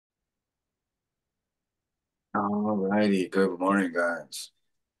Alrighty, good morning, guys.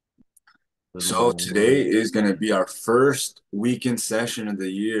 Good So morning, today morning. is going to be our first weekend session of the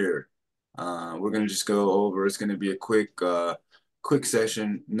year. We're going to just go over. It's going to be a quick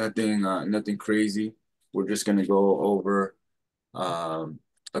session. Nothing crazy. We're just going to go over um,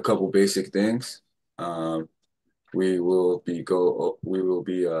 a couple basic things. Um, we will be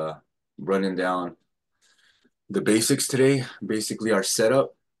running down the basics today. Basically, our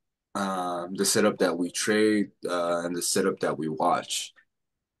setup, the setup that we trade, and the setup that we watch.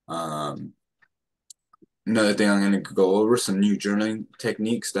 Um, Another thing I'm going to go over some new journaling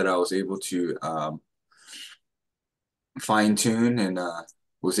techniques that I was able to fine tune and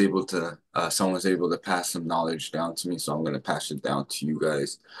was able to someone was able to pass some knowledge down to me, so I'm going to pass it down to you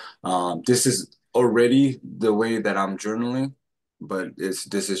guys. This is already the way that I'm journaling, but this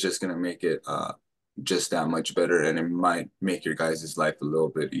is just going to make it just that much better, and it might make your guys' life a little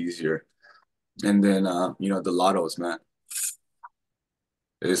bit easier. And then the lottos, man,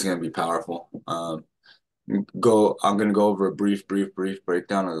 it is going to be powerful. I'm gonna go over a brief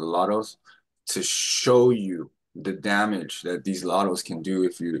breakdown of the lottos to show you the damage that these lottos can do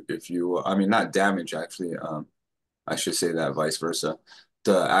I mean not damage actually, I should say that vice versa.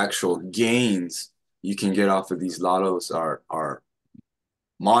 The actual gains you can get off of these lottos are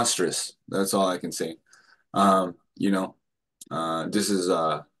monstrous. That's all I can say. This is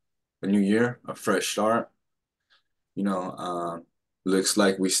a new year, a fresh start. You know, looks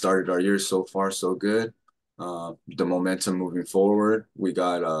like we started our year so far so good. The momentum moving forward. We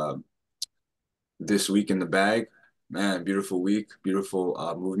got this week in the bag. Man, beautiful week, beautiful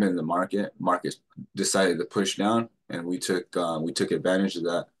movement in the market. Market decided to push down, and we took advantage of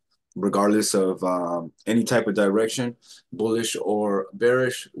that. Regardless of any type of direction, bullish or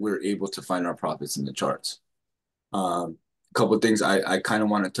bearish, we're able to find our profits in the charts. A couple of things I kind of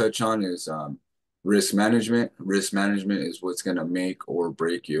want to touch on is risk management. Risk management is what's going to make or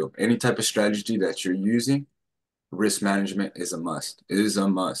break you. Any type of strategy that you're using, risk management is a must. It is a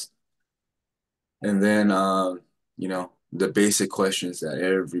must. And then, the basic questions that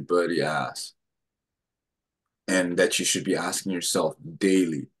everybody asks and that you should be asking yourself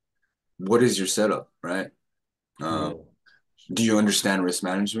daily. What is your setup, right? Um, Yeah. do you understand risk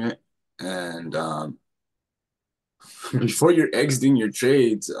management? And before you're exiting your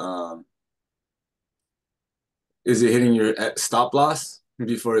trades, is it hitting your stop loss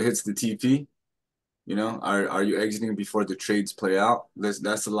before it hits the TP? Are you exiting before the trades play out?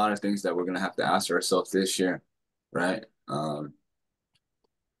 That's a lot of things that we're gonna have to ask ourselves this year, right?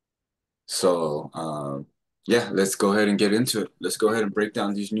 So yeah, let's go ahead and get into it. Let's go ahead and break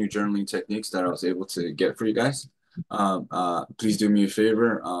down these new journaling techniques that I was able to get for you guys. Please do me a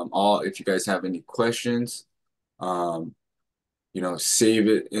favor. All if you guys have any questions, um, save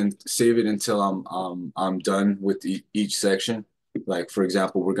it until I'm done with each section. Like for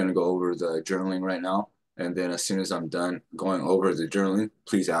example, we're gonna go over the journaling right now, and then as soon as I'm done going over the journaling,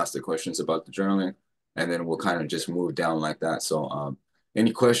 please ask the questions about the journaling, and then we'll kind of just move down like that. So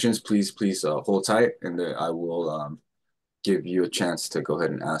any questions, please hold tight, and then I will give you a chance to go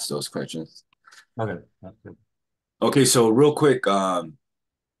ahead and ask those questions. Okay. That's good. Okay, so real quick,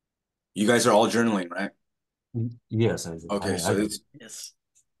 you guys are all journaling, right? Yes, I do. Okay, I so do. it's Yes.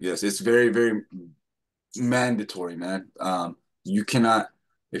 yes, it's very mandatory, man. You cannot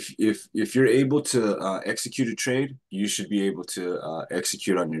if you're able to execute a trade, you should be able to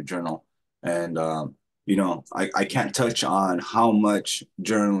execute on your journal. And I can't touch on how much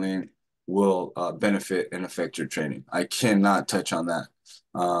journaling will benefit and affect your trading. I cannot touch on that.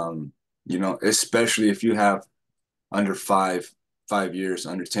 Um, especially if you have under 5 years,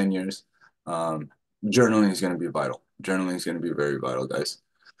 under 10 years, um, journaling is going to be vital. Journaling is going to be very vital, guys.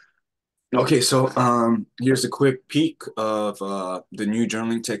 Okay, so here's a quick peek of the new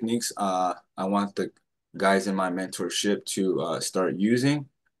journaling techniques I want the guys in my mentorship to start using.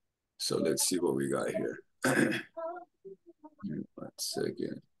 So let's see what we got here. 1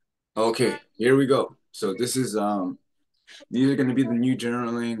 second. Okay, here we go. So this is these are going to be the new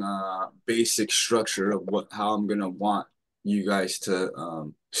journaling basic structure of what how I'm going to want you guys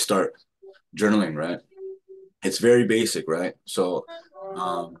to start journaling, right? It's very basic, right? So,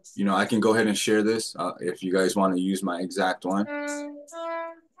 I can go ahead and share this if you guys want to use my exact one. Here,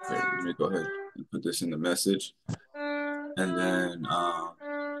 let me go ahead and put this in the message. And then,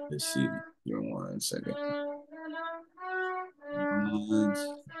 let's see. Give me 1 second. And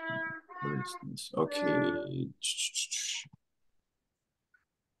what is this? Okay.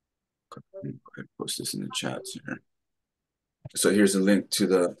 Go ahead and post this in the chats here. So here's a link to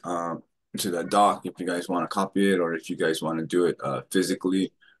the doc if you guys want to copy it or if you guys want to do it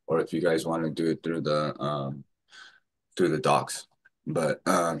physically or if you guys want to do it through the docs. But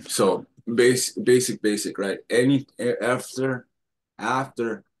so basic, right? Any after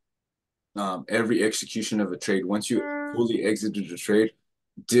every execution of a trade, once you fully exited the trade,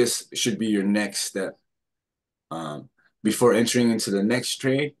 this should be your next step. Before entering into the next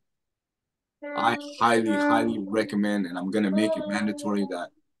trade, I highly recommend, and I'm gonna make it mandatory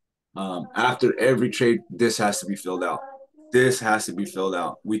that after every trade, this has to be filled out. This has to be filled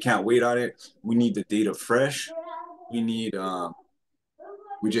out. We can't wait on it. We need the data fresh. We need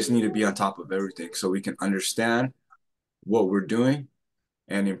we just need to be on top of everything so we can understand what we're doing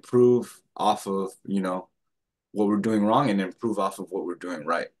and improve off of, what we're doing wrong and improve off of what we're doing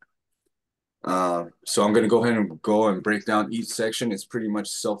right. So I'm going to go ahead and break down each section. It's pretty much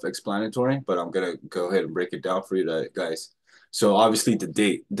self-explanatory, but I'm going to go ahead and break it down for you guys. So obviously the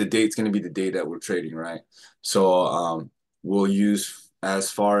date's going to be the day that we're trading, right? So we'll use, as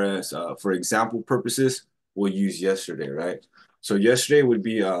far as for example purposes, we'll use yesterday, right? So yesterday would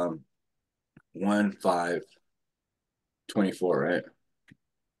be 1/5/24, right?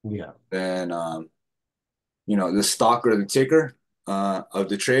 Yeah. Then the stock or the ticker of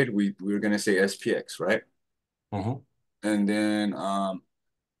the trade, we were gonna say SPX, right? Mm-hmm. And then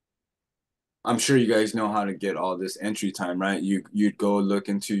I'm sure you guys know how to get all this entry time, right? You'd go look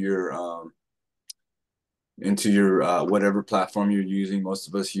into your whatever platform you're using. Most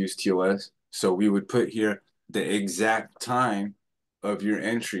of us use TOS. So we would put here the exact time of your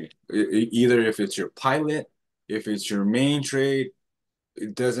entry. Either if it's your pilot, if it's your main trade,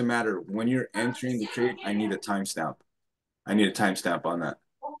 it doesn't matter. When you're entering the trade, I need a timestamp. I need a timestamp on that.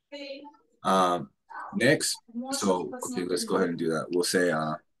 Um, Next, so okay, let's go ahead and do that. We'll say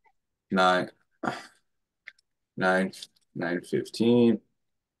 9 9 9:15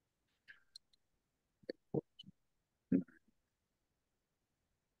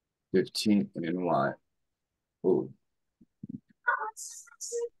 15 and Y. Oh,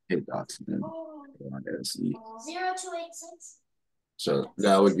 hit dots and on SE. So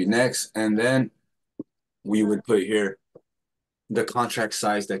that would be next, and then we would put here the contract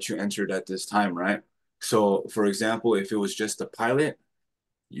size that you entered at this time, right? So, for example, if it was just a pilot,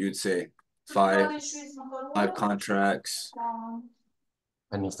 you'd say five contracts,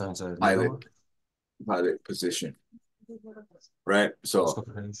 Они становятся pilot лидом. pilot position, right? So,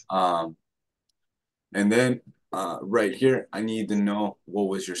 Сколько хранишь? and then right here, I need to know what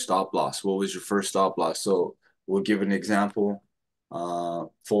was your stop loss. What was your first stop loss? So we'll give an example.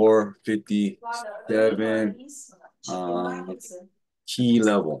 457 key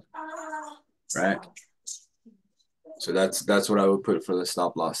level, right? So that's what I would put for the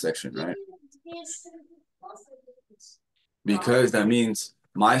stop loss section, right? Because that means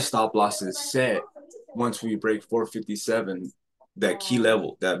my stop loss is set once we break 457, that key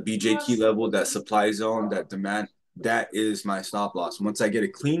level, that BJ key level, that supply zone, that demand, that is my stop loss. Once I get a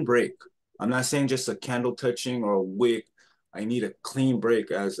clean break, I'm not saying just a candle touching or a wick. I need a clean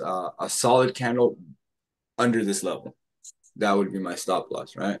break as a solid candle under this level. That would be my stop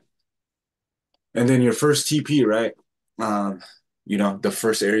loss, right? And then your first TP, right? The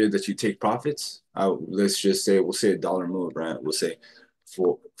first area that you take profits. Let's just say we'll say a dollar move, right? We'll say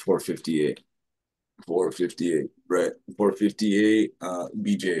 458, 458, right? 458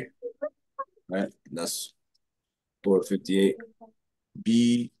 BJ, right? That's 458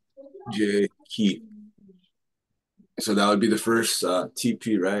 BJ key. So that would be the first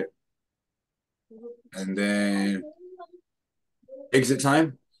TP, right? And then exit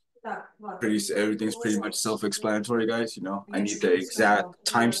time. Everything's pretty much self-explanatory, guys. I need the exact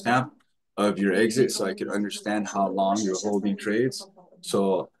timestamp of your exit so I can understand how long you're holding trades.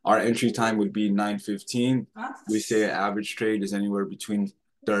 So our entry time would be 9:15. We say an average trade is anywhere between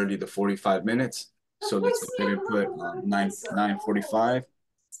 30 to 45 minutes. So let's go ahead and put 9:45,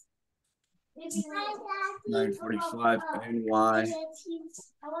 9:45 NY,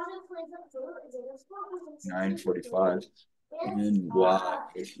 9:45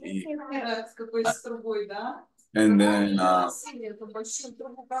 NYSE. And then I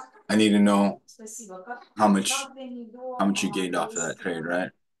need to know how much you gained off of that trade,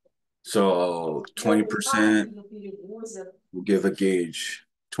 right? So 20%, we'll give a gauge.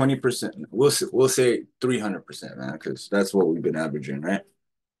 20%, we'll say 300%, man, because that's what we've been averaging, right?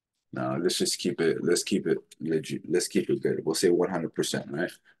 No, let's keep it legit. Let's keep it good. We'll say 100%,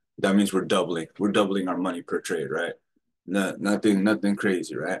 right? That means we're doubling our money per trade, right? No, nothing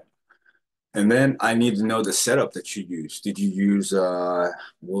crazy, right? And then I need to know the setup that you use. Did you use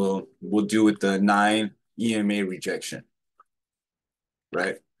we'll do with the 9 EMA rejection,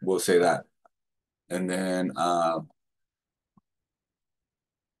 right? We'll say that. And then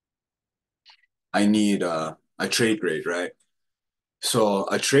I need a trade grade, right? So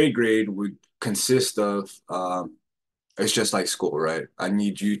a trade grade would consist of it's just like school, right? I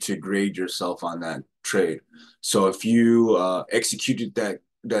need you to grade yourself on that trade. So if you executed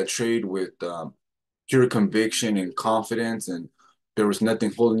that trade with pure conviction and confidence, and there was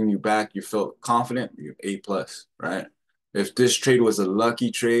nothing holding you back, you felt confident, you're A plus, right? If this trade was a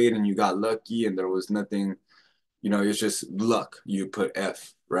lucky trade and you got lucky and there was nothing, it's just luck, you put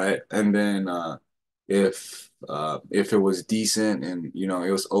F, right? And then if it was decent and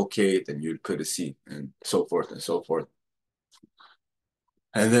it was okay, then you'd put a C, and so forth and so forth.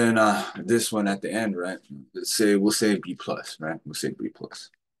 And then this one at the end, right? We'll say B plus, right? We'll say B plus.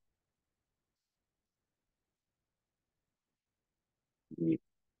 B,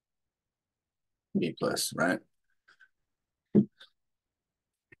 B plus, right?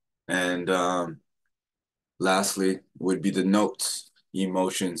 And lastly would be the notes,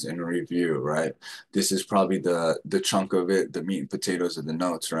 emotions, and review, right? This is probably the chunk of it, the meat and potatoes of the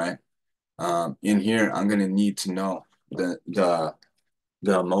notes, right? In here, I'm gonna need to know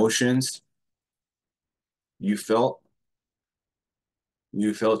the emotions you felt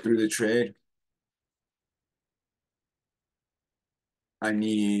you felt through the trade. I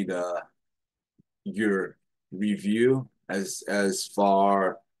need your review as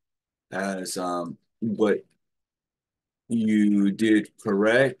far as what you did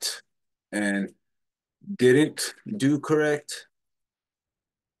correct and didn't do correct,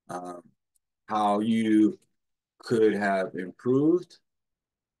 um, how you could have improved,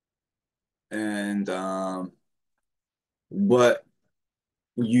 and what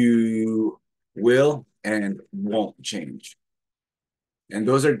you will and won't change. And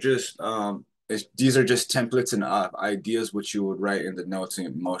those are just these are just templates and ideas which you would write in the notes and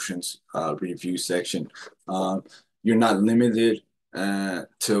emotions review section. Um, you're not limited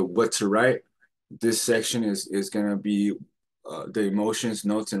to what to write. This section is going to be the emotions,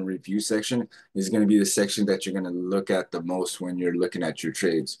 notes, and review section is going to be the section that you're going to look at the most when you're looking at your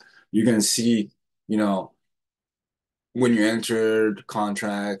trades. You're going to see, you know, when you entered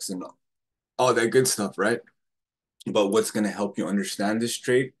contracts and all that good stuff, right? But what's going to help you understand this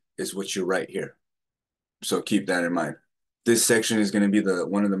trade is what you write here. So keep that in mind. This section is going to be the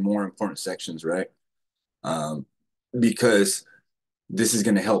one of the more important sections, right? Um, because this is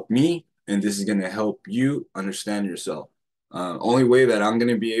going to help me and this is going to help you understand yourself. Only way that I'm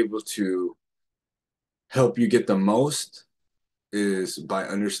going to be able to help you get the most is by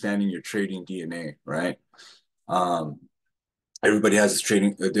understanding your trading DNA, right? Um, everybody has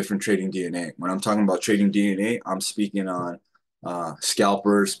a different trading DNA. When I'm talking about trading DNA, I'm speaking on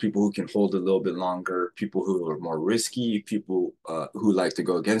scalpers, people who can hold a little bit longer, people who are more risky, people who like to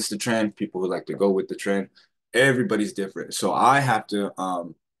go against the trend, people who like to go with the trend. Everybody's different, so I have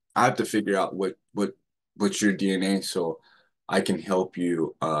to figure out what's your DNA, so I can help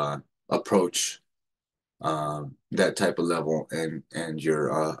you approach that type of level and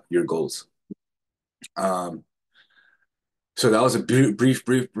your goals. Um, So that was a brief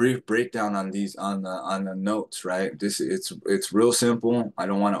breakdown on these on the notes, right? It's real simple. I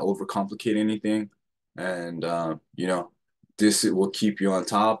don't want to overcomplicate anything, and this will keep you on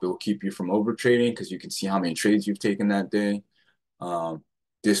top. It will keep you from over trading because you can see how many trades you've taken that day. Um,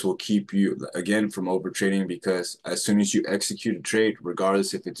 this will keep you again from over trading because as soon as you execute a trade,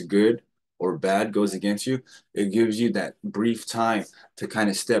 regardless if it's good or bad, goes against you, it gives you that brief time to kind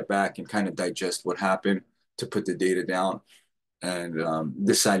of step back and kind of digest what happened, to put the data down and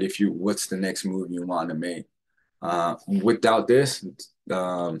decide if you what's the next move you want to make. Without this,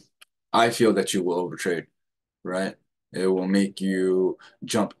 um, I feel that you will overtrade, right? It will make you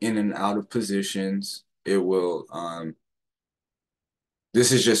jump in and out of positions. It will.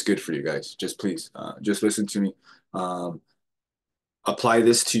 This is just good for you guys. Just please, just listen to me. Um, apply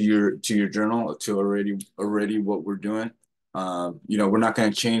this to your journal to already what we're doing. We're not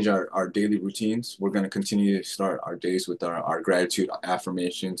going to change our daily routines. We're going to continue to start our days with our gratitude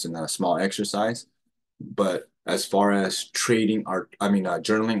affirmations and a small exercise. But as far as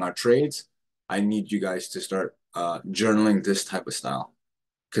journaling our trades, I need you guys to start journaling this type of style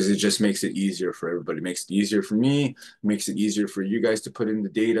because it just makes it easier for everybody. It makes it easier for me, makes it easier for you guys to put in the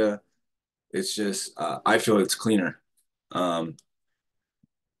data. It's just, I feel it's cleaner. Um,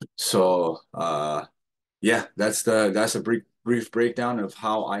 so yeah, that's a brief breakdown of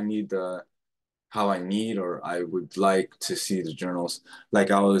how I need or I would like to see the journals.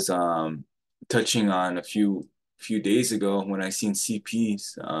 Like I was touching on a few days ago when I seen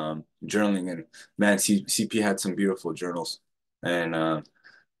CP's journaling, and man, CP had some beautiful journals. And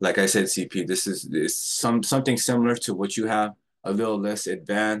like I said, CP, this is something similar to what you have. a little less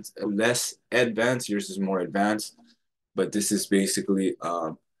advanced. Yours is more advanced, but this is basically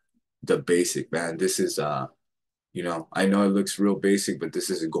the basic, man. This is I know it looks real basic, but this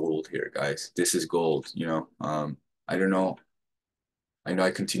is gold here, guys. This is gold. I don't know. I know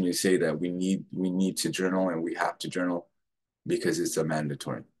I continue to say that we need to journal and we have to journal because it's a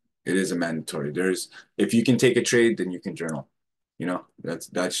mandatory. It is a mandatory. There's if you can take a trade, then you can journal.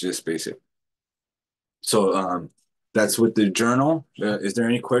 That's just basic. So that's with the journal. Is there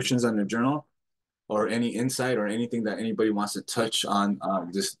any questions on the journal or any insight or anything that anybody wants to touch on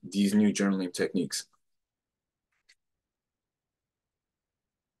these new journaling techniques?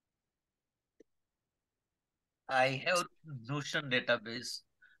 I have Notion database,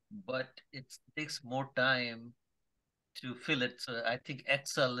 but it takes more time to fill it. So I think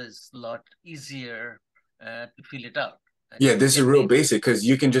Excel is a lot easier to fill it out. And Yeah, this is can real we, basic because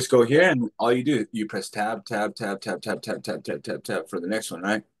you can just go here and all you do, you press tab, tab, tab, tab, tab, tab, tab, tab, tab, tab for the next one,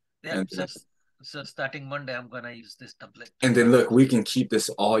 right? yeah, And so, so starting Monday, I'm gonna use this template. and then look, we can keep this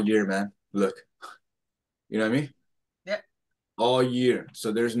all year, man. Look, you know what I mean? Yeah, All year.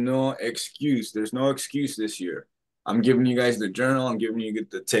 So there's no excuse. There's no excuse this year. I'm giving you guys the journal. I'm giving you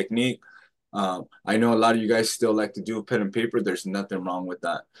the technique. I know a lot of you guys still like to do pen and paper. There's nothing wrong with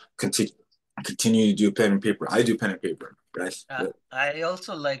that. Continue to do pen and paper. I do pen and paper, guys. I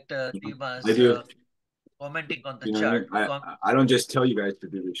also liked I Dima's do. commenting on the You know what I chart. mean? I don't just tell you guys to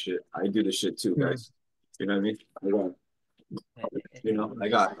do this shit. I do this shit too, Mhm. guys. You know what I mean?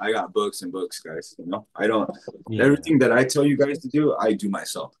 I got books and books, guys. I don't Yeah. everything that I tell you guys to do, I do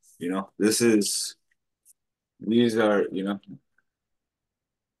myself. These are,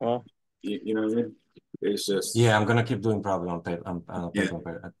 Well, you know what I mean? It's just Yeah, I'm gonna keep doing probably on paper, on yeah,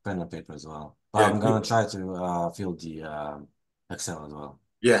 pen and paper as well. But yeah, I'm gonna try to fill the Excel as well.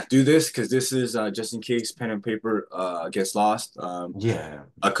 yeah. Do this because this is just in case pen and paper gets lost. Yeah.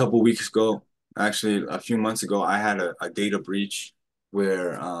 A couple weeks ago, actually a few months ago, I had a data breach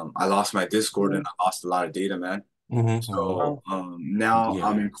where I lost my Discord and mm, I lost a lot of data, man. Mm-hmm. So well, now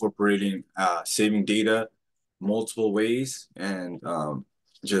I'm Yeah. incorporating saving data multiple ways and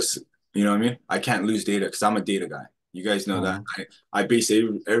just you know what I mean? I can't lose data because I'm a data guy. You guys know that. Mm-hmm. I base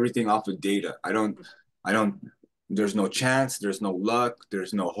everything off of data. I don't there's no chance, there's no luck,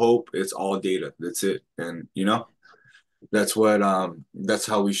 there's no hope. It's all data. That's it. And that's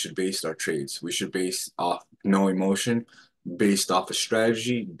how we should base our trades. We should base off no emotion, based off of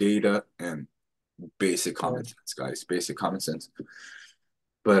strategy, data, and basic yeah, common sense, guys. Basic common sense.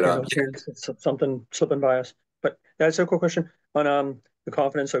 But okay, let's see, something slipping by us. But that's a quick question on the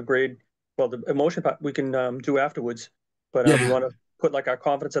confidence or grade. Well, the emotion part we can do afterwards, but we yeah, want to put like our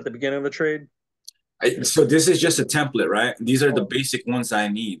confidence at the beginning of the trade. so this is just a template, right? These are the Oh, basic ones I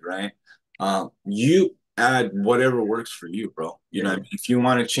need, right? You add whatever works for you, bro. yeah, If you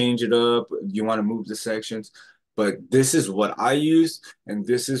want to change it up, you want to move the sections, but this is what I use, and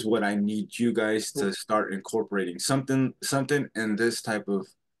this is what I need you guys to cool. start incorporating something in this type of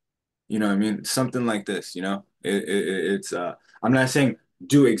what I mean? Something like this, it's I'm not saying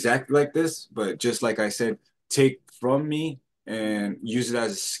do exactly like this, but just like I said, take from me and use it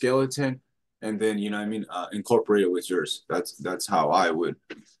as a skeleton and then you know what I mean, incorporate it with yours. That's how I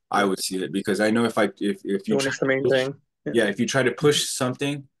Yeah, would see it because I know if you doing try it's the to main push, thing. Yeah. yeah, if you try to push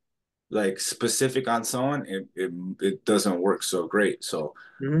something like specific on someone, it doesn't work so great. So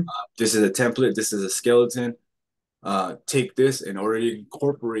Hmm. this is a template, this is a skeleton, take this and already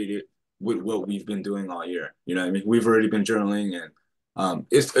incorporate it with what we've been doing all year. You know what I mean? We've already been journaling and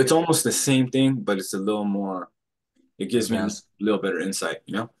it's almost the same thing, but it's a little more, it gives me a Advanced. little better insight.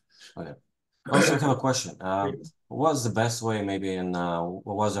 Okay. Also, I have a question. What's the best way, maybe, and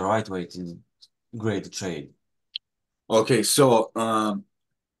what was the right way to grade the trade? Okay, so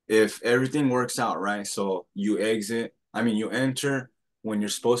if everything works out, right? So you enter when you're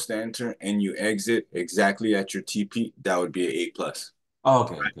supposed to enter and you exit exactly at your TP, that would be an A plus. Oh,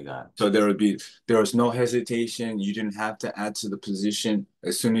 okay, okay, got it. So there was no hesitation. You didn't have to add to the position.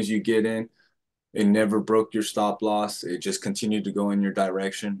 As soon as you get in, it never broke your stop loss. It just continued to go in your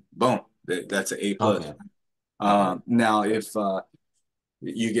direction. Boom. That's an A plus. Okay, okay, Now, if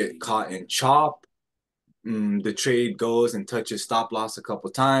you get caught in chop, the trade goes and touches stop loss a couple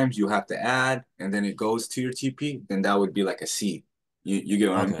times, you have to add, and then it goes to your TP, then that would be like a C. You get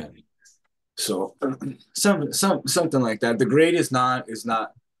what I mean? okay, So something like that. The grade is not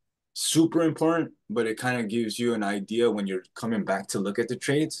super important, but it kind of gives you an idea when you're coming back to look at the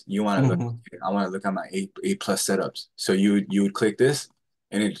trades. You want to look. hmm I want to look at my A plus setups. So you would click this,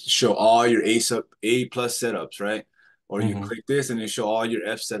 and it show all your A plus setups, right? Or you hmm click this, and it show all your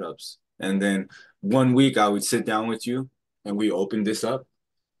F setups. And then one week I would sit down with you, and we open this up,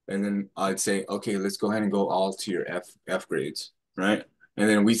 and then I'd say, okay, let's go ahead and go all to your F grades, right? And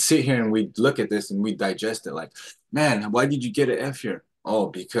then we sit here and we look at this and we digest it like, man, why did you get an F here? Oh,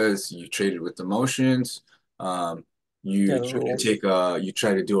 because you traded with emotions. Um, Yeah, you the try to rules. take you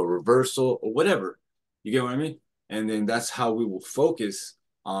try to do a reversal or whatever. You get what I mean? And then that's how we will focus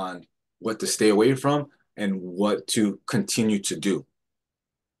on what to stay away from and what to continue to do.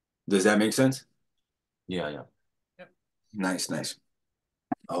 Does that make sense? Yeah, yeah. Yep. Nice, nice.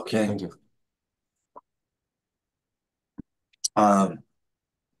 Okay. Thank you.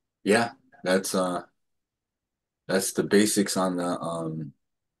 Yeah, that's the basics on the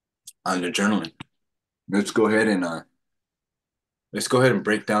journaling. Let's go ahead and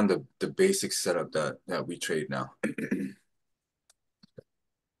break down the basic setup that we trade now. Let's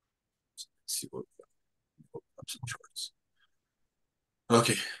see what open up some charts.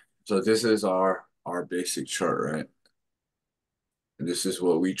 Okay, so this is our basic chart, right? This is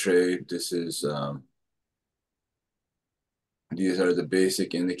what we trade. These are the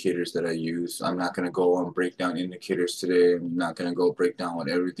basic indicators that I use. I'm not going to go and break down indicators today. I'm not going to go break down what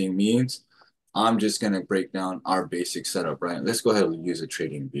everything means. I'm just going to break down our basic setup, right? Let's go ahead and use a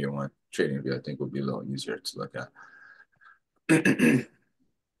trading view one. Trading view, I think, would be a little easier to look at.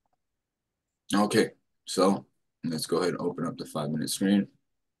 Okay, so let's go ahead and open up the 5-minute screen.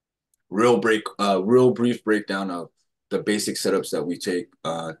 Real brief breakdown of the basic setups that we take.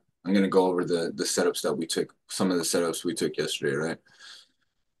 I'm going to go over the setups that we took, some of the setups we took yesterday, right?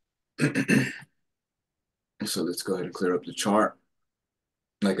 So let's go ahead and clear up the chart.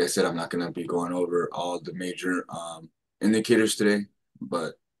 Like I said, I'm not going to be going over all the major indicators today,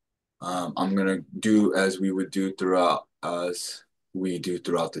 but I'm going to do as we would do throughout the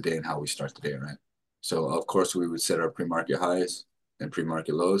day and how we start the day, right? So of course we would set our pre-market highs and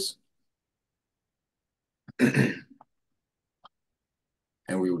pre-market lows.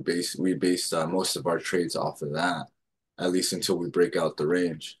 And we based most of our trades off of that, at least until we break out the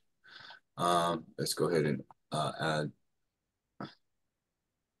range. Let's go ahead and add.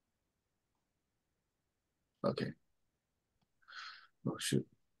 Okay. Oh shoot.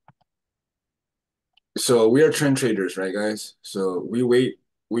 So we are trend traders, right, guys? So we wait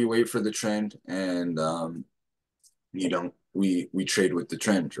for the trend, and we trade with the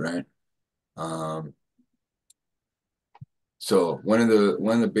trend, right? So one of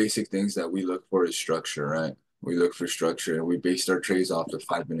the basic things that we look for is structure, right? We look for structure, and we based our trades off the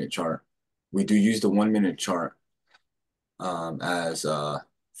 5-minute chart. We do use the 1-minute chart as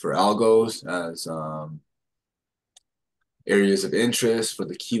for algos, as areas of interest for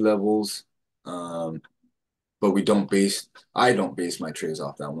the key levels. But I don't base my trades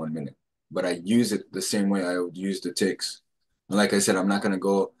off that 1 minute, but I use it the same way I would use the ticks. And like I said, I'm not going to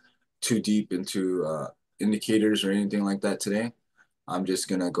go too deep into indicators or anything like that today. I'm just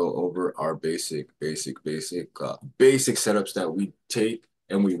going to go over our basic setups that we take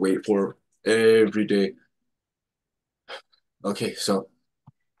and we wait for every day. Okay, so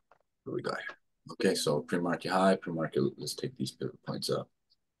what we got here? Okay, so pre-market high, pre-market, let's take these pivot points up.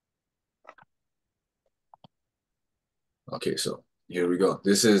 Okay, so here we go.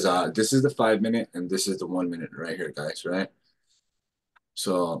 This is the 5-minute and this is the 1-minute right here, guys, right?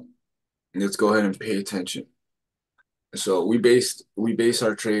 So let's go ahead and pay attention. So we base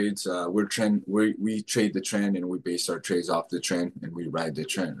our trades, we trade the trend and we base our trades off the trend and we ride the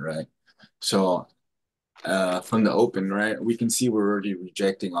trend, right? So from the open, right, we can see we're already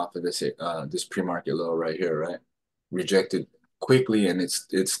rejecting off of this pre-market low right here, right? Rejected quickly and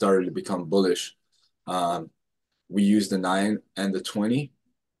it started to become bullish. We use the 9 and the 20.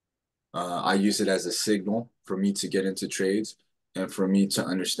 I use it as a signal for me to get into trades and for me to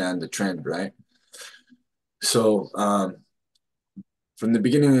understand the trend, right? So from the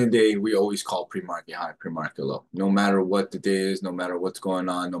beginning of the day, we always call pre-market high, pre-market low. No matter what the day is, no matter what's going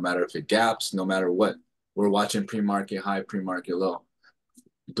on, no matter if it gaps, no matter what, we're watching pre-market high, pre-market low.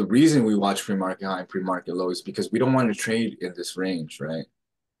 The reason we watch pre-market high and pre-market low is because we don't want to trade in this range, right?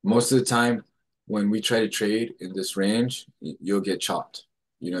 Most of the time, when we try to trade in this range, you'll get chopped.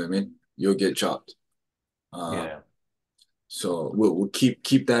 You know what I mean? You'll get chopped. Yeah. So we'll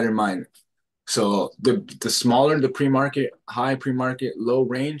keep that in mind. So the smaller the pre-market, high pre-market, low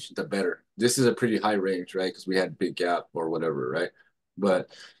range, the better. This is a pretty high range, right? Because we had big gap or whatever, right? But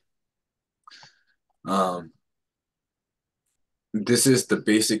this is the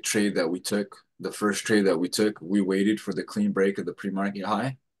basic trade that we took. The first trade that we took, we waited for the clean break of the pre-market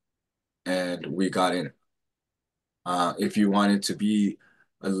high, and we got in. If you wanted to be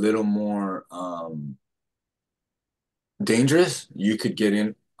a little more dangerous, you could get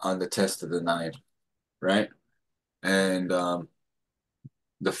in on the test of the 9, right? And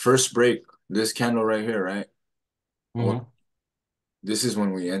the first break, this candle right here, right? Well, this is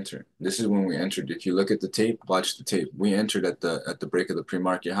when we entered. This is when we entered. If you look at the tape, watch the tape. We entered at the break of the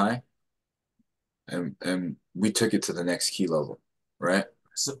pre-market high, and we took it to the next key level, right?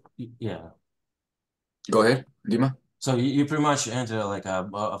 So yeah. Go ahead, Dima. So you pretty much enter like a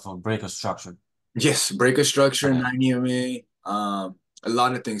break of structure. Yes, break a structure, Okay. 9 EMA, a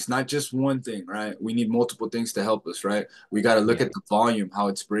lot of things, not just one thing, right? We need multiple things to help us, right? We got to look Yeah. at the volume, how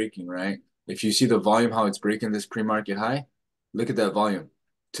it's breaking, right? If you see the volume, how it's breaking this pre-market high, look at that volume.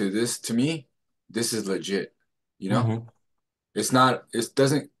 To me, this is legit, you know? It's not, it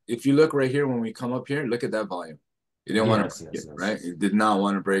doesn't, if you look right here, when we come up here, look at that volume. It didn't want to Yes, break yes, it, yes. right? It did not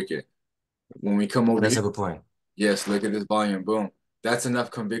want to break it. When we come over That's here, a good point. yes, look at this volume, boom. That's enough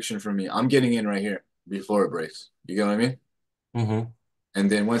conviction for me. I'm getting in right here before it breaks. You get what I mean? And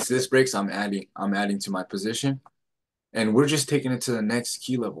then once this breaks, I'm adding to my position. And we're just taking it to the next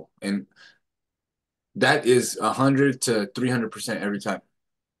key level. And that is 100 to 300% every time.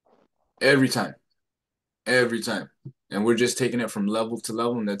 Every time. Every time. And we're just taking it from level to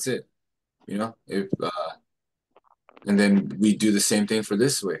level, and that's it. You know, if and then we do the same thing for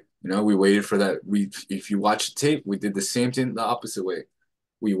this way. You know, we waited for that. If you watch the tape, we did the same thing the opposite way.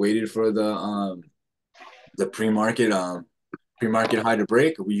 We waited for the pre-market high to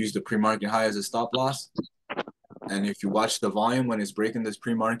break. We used the pre-market high as a stop loss. And if you watch the volume when it's breaking this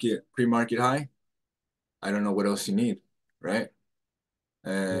pre-market high, I don't know what else you need, right?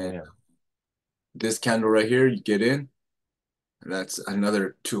 And Yeah. this candle right here, you get in, that's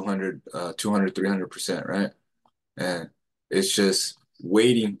another 200, 300%, right? And it's just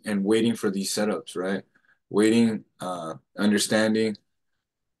waiting and waiting for these setups, right? Waiting, understanding.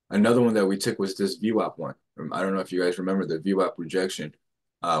 Another one that we took was this VWAP one. I don't know if you guys remember the VWAP rejection.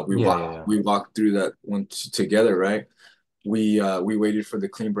 We Yeah. walked through that one together, right? We waited for the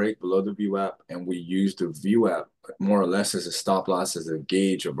clean break below the VWAP, and we used the VWAP more or less as a stop loss, as a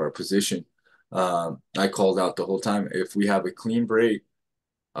gauge of our position. I called out the whole time, if we have a clean break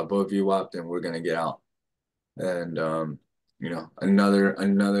above VWAP, then we're gonna get out. And you know,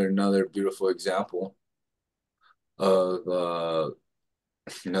 another beautiful example of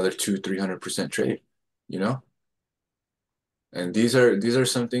another 200-300% trade, you know. And these are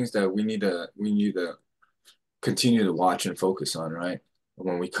some things that we need to continue to watch and focus on, right?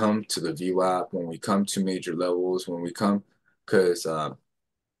 When we come to the VWAP, when we come to major levels, when we come, because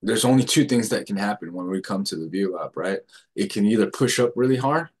there's only two things that can happen when we come to the VWAP, right? It can either push up really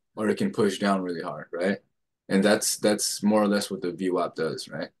hard or it can push down really hard, right? And that's more or less what the VWAP does,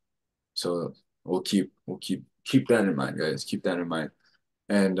 right? So we'll keep that in mind, guys. Keep that in mind.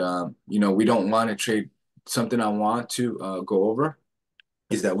 And you know, we don't want to trade. Something I want to go over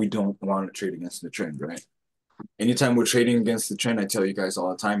is that we don't want to trade against the trend, right? Anytime we're trading against the trend, I tell you guys all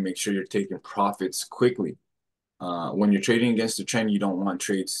the time, make sure you're taking profits quickly. When you're trading against the trend, you don't want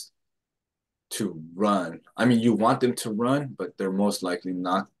trades to run. I mean, you want them to run, but they're most likely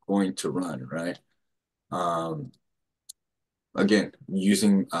not going to run, right? Um, again,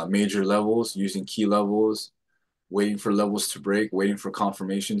 using major levels, using key levels, waiting for levels to break, waiting for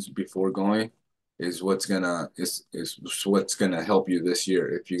confirmations before going is what's gonna help you this year.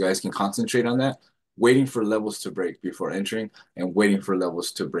 If you guys can concentrate on that, waiting for levels to break before entering and waiting for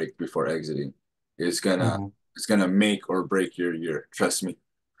levels to break before exiting is gonna it's gonna make or break your year. Trust me.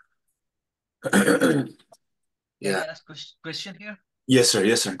 Can I Yeah. ask a question here? Yes, sir.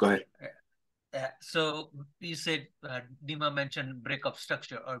 Yes, sir. Go ahead. So you said Dima mentioned breakup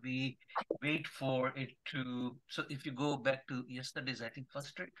structure, or we wait for it to. So if you go back to yesterday's, I think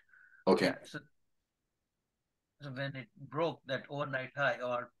first trade. Okay. Yeah. So when it broke that overnight high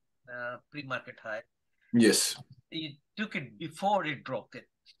or pre-market high, Yes. you took it before it broke it.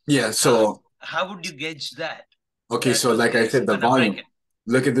 Yeah. So how would you gauge that? okay. So like I said, the Gonna break volume. it.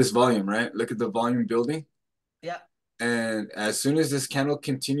 Look at this volume, right? Look at the volume building. Yeah. And as soon as this candle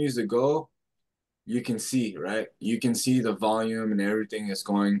continues to go, you can see, right? You can see the volume and everything is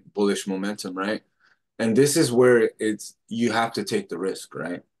going bullish momentum, right? And this is where you have to take the risk,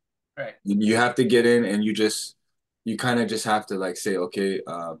 right? Right. You have to get in and you kind of just have to like say, okay,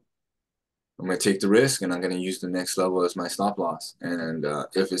 I'm going to take the risk and I'm going to use the next level as my stop loss. And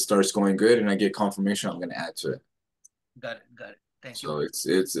if it starts going good and I get confirmation, I'm going to add to it. Got it. Got it. Thank you.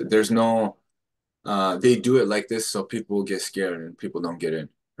 So there's no, they do it like this so people get scared and people don't get in,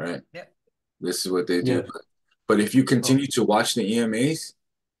 right? Yeah. This is what they do. Yeah. But if you continue to watch the EMAs,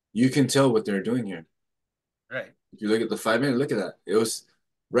 you can tell what they're doing here. Right. If you look at the 5 minute, look at that. It was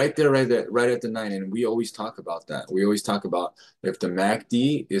right there, right at the 9. And we always talk about that. We always talk about if the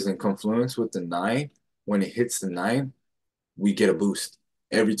MACD is in confluence with the 9, when it hits the 9, we get a boost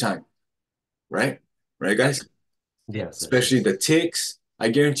every time, right? Right, guys? Yes, yes, Especially yes. the ticks. I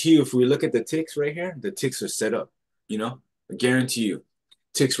guarantee you, if we look at the ticks right here, the ticks are set up, you know? I guarantee you.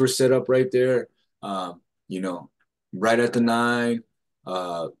 Ticks were set up right there, um, you know, right at the 9,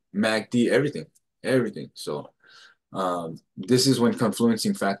 MACD, everything, everything. So this is when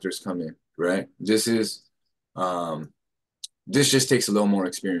confluencing factors come in, right? Um, this just takes a little more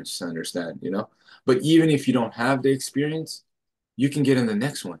experience to understand, you know? But even if you don't have the experience, you can get in the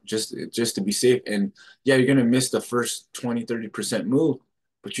next one just to be safe. And yeah, you're gonna miss the first 20-30% move,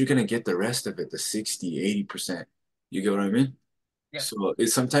 but you're gonna get the rest of it, the 60-80%. You get what I mean? Yeah. So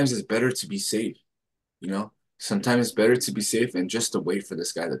sometimes it's better to be safe, you know? Sometimes it's better to be safe and just to wait for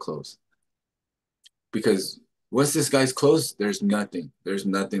this guy to close. Because once this guy's closed, there's nothing. There's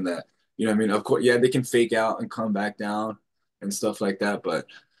nothing that, you know what I mean? Of course, yeah, they can fake out and come back down and stuff like that, but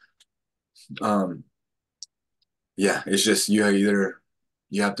um yeah, it's just you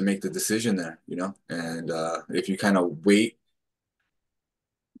have to make the decision there, you know? And if you kind of wait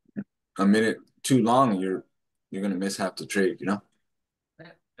a minute too long, you're gonna miss half the trade, you know? Yeah,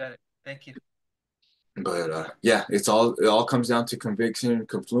 got it. Thank you. But yeah, it all comes down to conviction,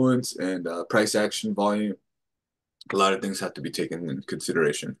 confluence, and price action, volume. A lot of things have to be taken into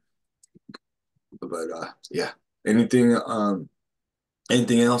consideration. But yeah, anything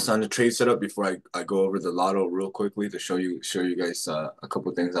anything else on the trade setup before I go over the lotto real quickly to show you guys a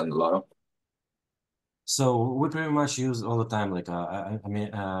couple things on the lotto. So we pretty much use all the time, like I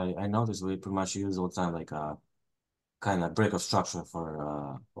mean, I noticed we pretty much use all the time, like kind of break of structure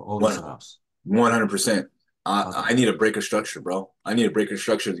for all the One setups. 100%. I Okay. need a breaker structure, bro. I need a breaker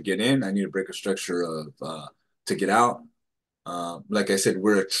structure to get in. I need a breaker structure of to get out. Like I said,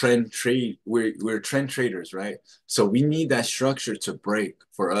 we're a trend trade. We're trend traders, right? So we need that structure to break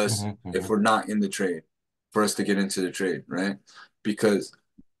for us Mm-hmm, if mm-hmm. we're not in the trade, for us to get into the trade, right? Because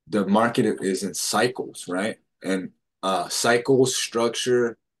the market is in cycles, right? And cycles,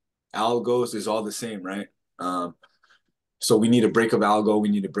 structure, algos is all the same, right? Um, so we need a break of algo, we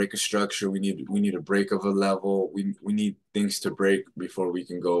need a break of structure, we need a break of a level. We need things to break before we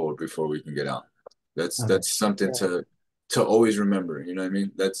can go or before we can get out. That's Okay. that's something Yeah. to always remember. You know what I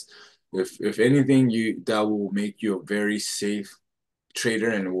mean? That's if anything that will make you a very safe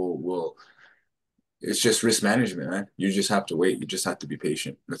trader and will it's just risk management, man. You just have to wait. You just have to be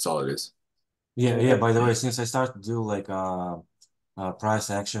patient. That's all it is. Yeah, Yeah, yeah. By the way, since I start to do like price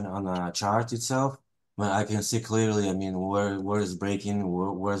action on a chart itself, well, I can see clearly, I mean, where is breaking,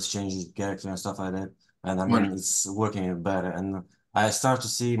 where is changing character and stuff like that. And I mean, One, it's working better. And I start to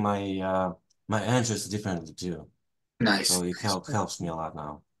see my interest differently too. nice. So it helps me a lot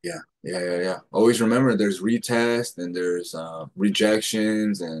now. Yeah, yeah. Always remember there's retest and there's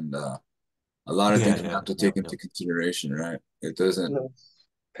rejections and a lot of Yeah, things we yeah, have to yeah, take into yeah. consideration, right? It doesn't. the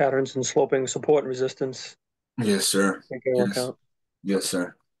patterns and sloping support and resistance Yes, sir. take into Yes, account. yes,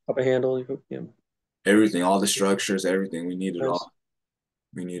 sir. Up a handle, yeah, Everything, all the structures, everything. We need it nice. all.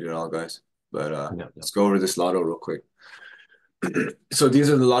 We need it all, guys. But Yeah, yeah. let's go over this lotto real quick. So these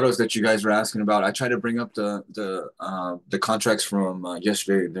are the lottos that you guys were asking about. I tried to bring up the contracts from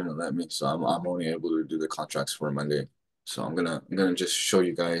yesterday. It didn't let me, so I'm only able to do the contracts for Monday. So I'm gonna just show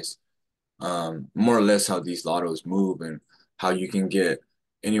you guys more or less how these lottos move and how you can get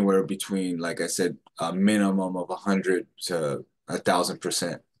anywhere between, like I said, a minimum of 100 to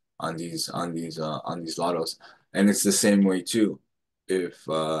 1,000% on these lottos. And it's the same way too. If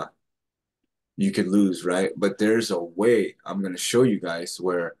you could lose, right? But there's a way I'm gonna show you guys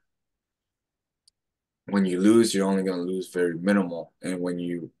where when you lose, you're only gonna lose very minimal, and when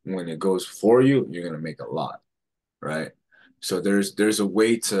it goes for you, you're gonna make a lot, right? So there's a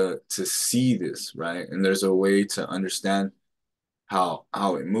way to see this, right? And there's a way to understand how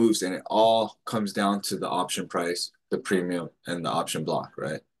it moves, and it all comes down to the option price, the premium, and the option block,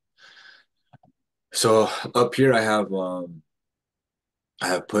 right? So up here I have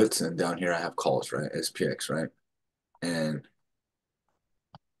puts, and down here I have calls, right? SPX, right? And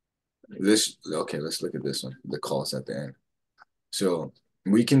this okay, let's look at this one, the calls at the end. So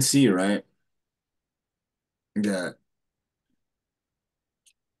we can see, right, that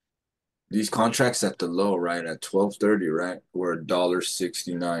these contracts at the low, right, at 12:30, right, were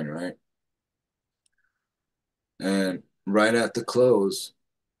 $1.69, right? And right at the close,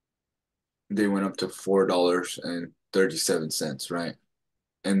 they went up to $4.37, right?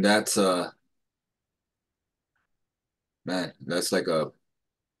 And that's man, that's like a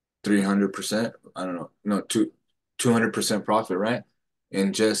 300%, I don't know, no, 200% profit, right?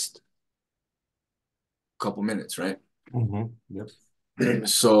 In just a couple minutes, right? Mm-hmm. Yep.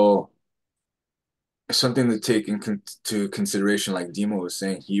 So something to take into consideration, like Demo was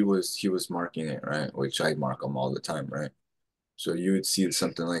saying, he was marking it, right? Which I mark them all the time, right? So you would see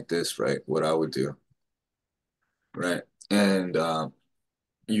something like this, right? What I would do, right? And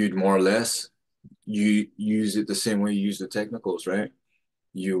you'd more or less you use it the same way you use the technicals, right?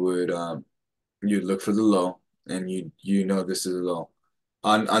 You would you'd look for the low, and you know this is a low.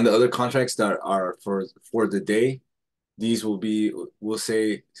 On the other contracts that are for the day, these will be, we'll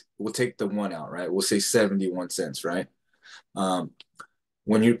say, we'll take the one out, right? We'll say 71 cents, right? Um,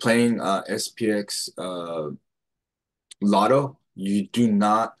 when you're playing SPX Lotto, you do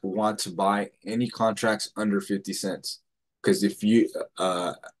not want to buy any contracts under 50 cents. Because if you,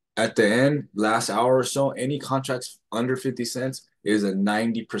 at the end, last hour or so, any contracts under 50 cents is a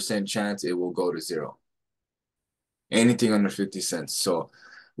 90% chance it will go to zero. Anything under 50 cents. So,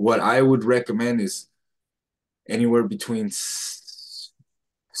 what I would recommend is anywhere between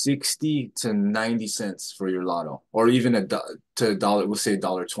 60 to 90 cents for your lotto, or even to a dollar, we'll say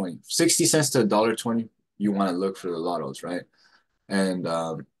 $1.20. 60 cents to $1.20, you want to look for the lottos, right? And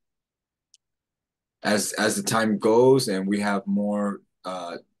as the time goes and we have more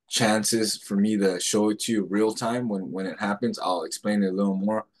chances for me to show it to you real time when it happens, I'll explain it a little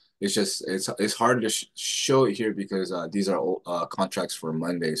more. It's just it's hard to show it here because these are contracts for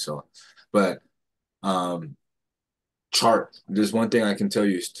Monday. So, but chart. There's one thing I can tell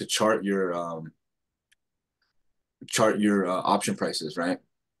you is to chart your option prices, right?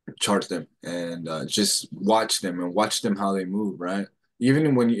 Chart them and just watch them and watch them how they move, right?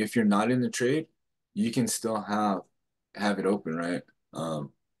 Even when if you're not in the trade, you can still have it open, right?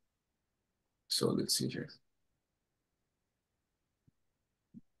 So let's see here.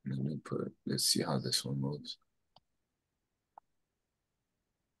 Let's see how this one moves.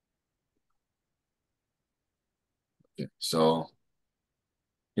 Okay, so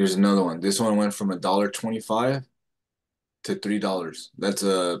here's another one. This one went from $1.25 to $3. That's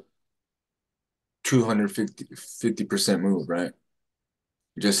a 250% move, right?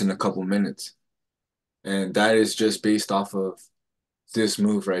 Just in a couple minutes. And that is just based off of this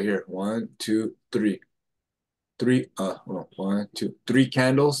move right here. One, two, three. Well, one, two, three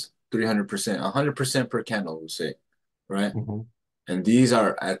candles, 300%, 100% per candle, we'll say, right? Mm-hmm. And these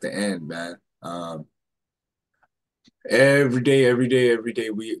are at the end, man. Every day,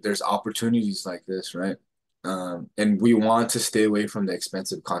 there's opportunities like this, right? And we want to stay away from the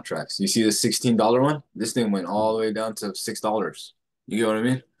expensive contracts. You see the $16 one? This thing went all the way down to $6. You get what I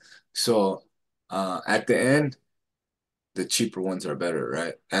mean? So at the end, the cheaper ones are better,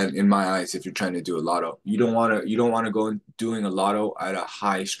 right? And in my eyes, if you're trying to do a lotto, you don't want to go doing a lotto at a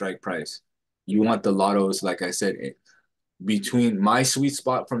high strike price. You want the lottos, like I said, between my sweet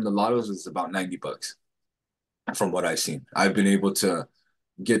spot from the lottos is about $90 from what I've seen. I've been able to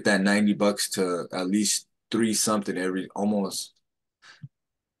get that $90 to at least three something every almost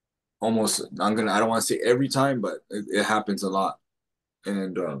I don't want to say every time, but it happens a lot.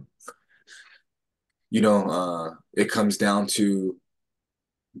 And it comes down to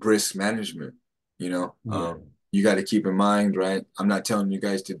risk management, you know. Yeah. You got to keep in mind, right? I'm not telling you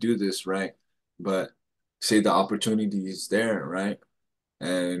guys to do this, right? But say the opportunity is there, right?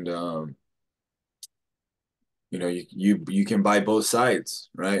 And you can buy both sides,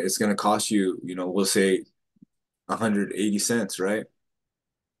 right? It's gonna cost you, we'll say 180 cents, right?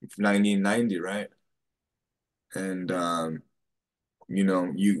 90 and 90, right? And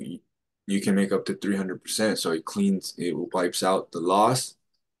you can make up to 300%. So it wipes out the loss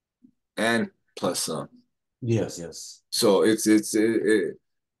and plus some. Yes, yes. So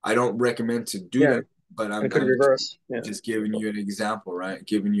I don't recommend to do Yeah, that, but it could reverse. Yeah. just giving you an example, right?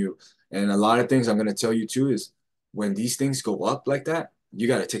 And a lot of things I'm going to tell you too is when these things go up like that, you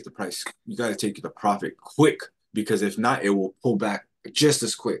got to take the price. You got to take the profit quick because if not, it will pull back just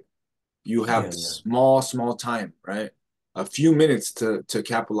as quick. You have Yeah. small time, right? A few minutes to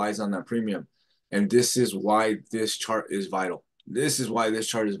capitalize on that premium. And this is why this chart is vital. This is why this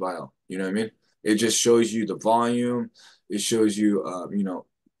chart is vital. You know what I mean? It just shows you the volume. It shows you,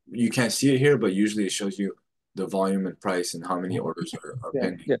 you can't see it here, but usually it shows you the volume and price and how many orders are Yeah,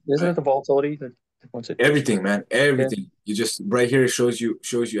 pending. yeah. Isn't Right? it the volatility that wants it? Everything, man, Yeah. everything. You just right here it shows you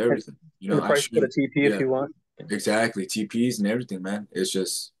And, everything. and the I price show put a you, TP if yeah, you want. exactly. TPs and everything, man. It's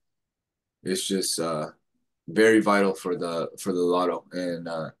just very vital for the lotto. And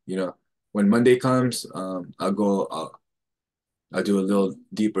when Monday comes, I'll do a little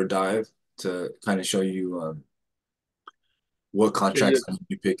deeper dive to kind of show you what Yeah, you contracts I'm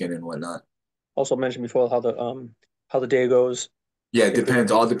be picking and whatnot. also mentioned before how the day goes. Yeah, it If it,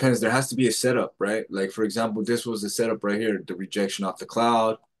 depends. All depends. There has to be a setup, right? Like for example, this was the setup right here, the rejection off the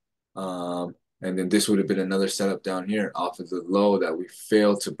cloud. And then this would have been another setup down here off of the low that we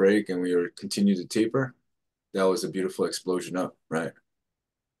failed to break and we were continue to taper. That was a beautiful explosion up, right?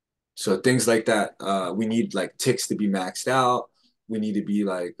 So things like that, we need like ticks to be maxed out. We need to be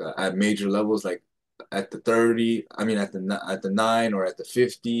like at major levels, like at the 30. I mean, at the 9 or at the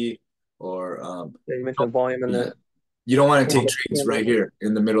 50, or Yeah, you mentioned the volume and yeah. the You don't want to take form of trades candle. right here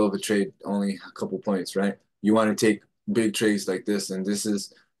in the middle of a trade, only a couple points, right? You want to take big trades like this, and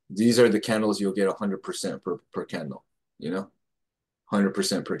these are the candles you'll get 100% per candle, you know,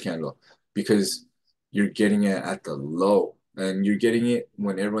 100% per candle, because you're getting it at the low, and you're getting it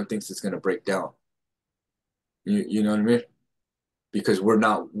when everyone thinks it's gonna break down. You know what I mean? Because we're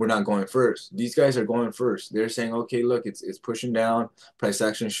not going first. These guys are going first. They're saying, okay, look, it's pushing down, price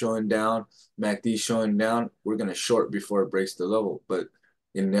action showing down, MACD showing down. We're gonna short before it breaks the level, but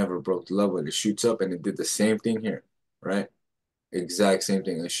it never broke the level. And it shoots up, and it did the same thing here, right? Exact same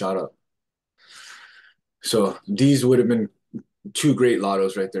thing. It shot up. So these would have been two great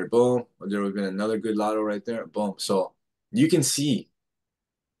lottos right there. Boom. There would have been another good lotto right there. Boom. So you can see,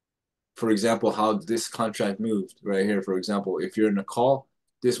 for example, how this contract moved right here. For example, if you're in a call,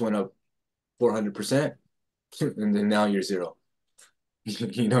 this went up 400%, and then now you're zero.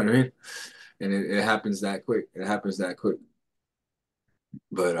 You know what I mean? And it happens that quick. It happens that quick.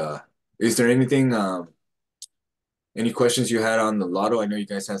 But is there any questions you had on the lotto? I know you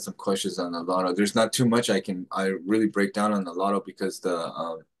guys had some questions on the lotto. There's not too much I really break down on the lotto because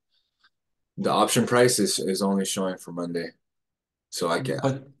the option price is only showing for Monday. So I can,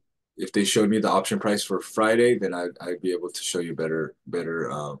 But if they showed me the option price for Friday, then I'd be able to show you better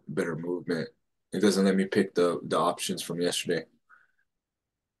movement. It doesn't let me pick the options from yesterday.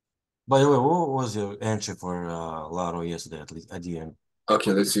 by the way, what was your entry for Lotto yesterday, at least at the end?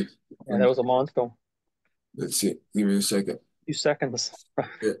 Okay, let's see. Yeah, that was a monster. Let's see. Give me a second. Few seconds.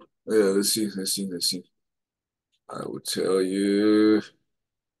 Yeah, yeah. Let's see. I will tell you.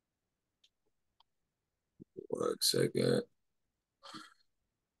 1 second.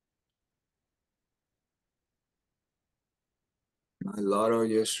 My lotto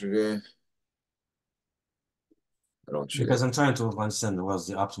yesterday. I don't check Because it. I'm trying to understand what's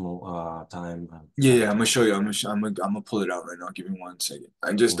the optimal time. Yeah, yeah. I'm gonna show you. I'm gonna pull it out right now. Give me 1 second.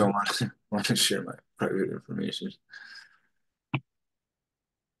 I just don't Mhm. want to want to share my private information.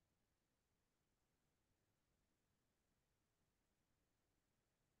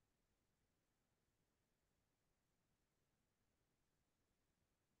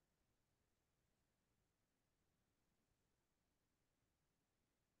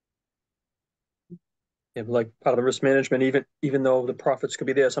 Yeah, like part of the risk management, even though the profits could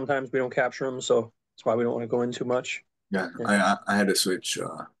be there, sometimes we don't capture them, so that's why we don't want to go in too much. Yeah, Yeah. I had to switch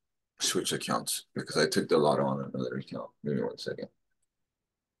accounts because I took the lotto on another account. Give me 1 second.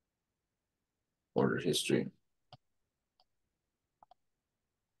 Order history.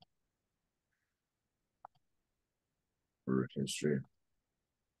 Order history.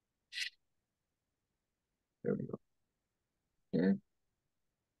 There we go. Okay.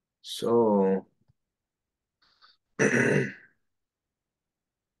 So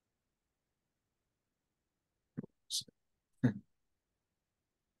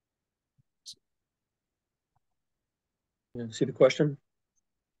Yeah, see the question?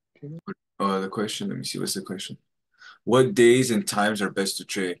 the question, let me see, what's the question? What days and times are best to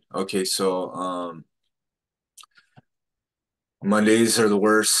trade? Okay, so Mondays are the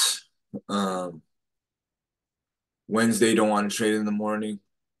worst. Wednesday don't want to trade in the morning.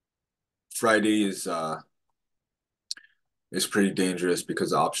 Friday is pretty dangerous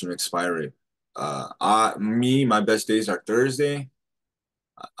because of option expiry. My best days are Thursday.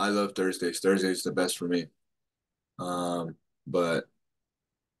 I love Thursdays. Thursday is the best for me. But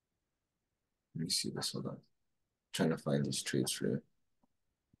let me see this. Hold on. Trying to find these trades for you.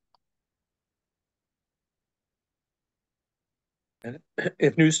 And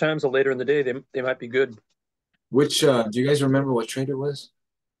if news times are later in the day, they might be good. Which do you guys remember what trade it was?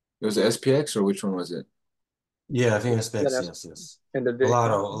 It was the SPX, or which one was it? Yeah, I think Yeah, SPX. that's Yes, yes. end of A day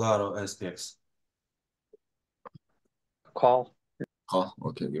lot of a lot of SPX. call. Oh,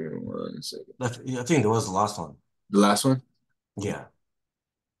 okay, give me 1 second. I think that was the last one. The last one? Yeah.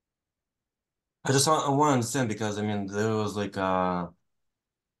 I want to understand because I mean there was like a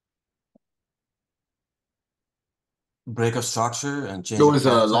break of structure and It change of was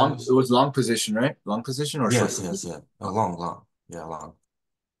a long it characters. was long position, right? Long position or short Yes, position? yes, yeah. A Oh, long, long. Yeah, long.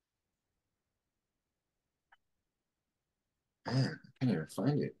 man, I can't even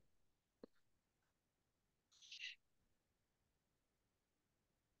find it.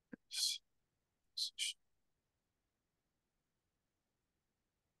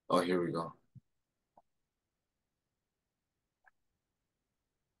 Oh, here we go.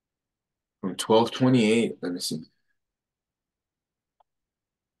 From 1228. Let me see.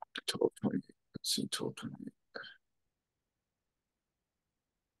 1228. Let's see, 1228.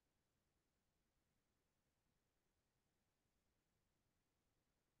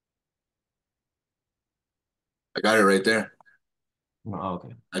 I got it right there Oh,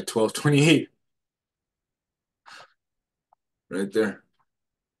 okay. at 1228. Right there.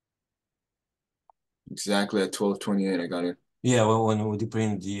 Exactly at 1228. I got it. Yeah, well, when we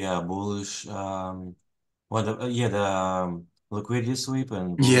print the bullish, liquidity sweep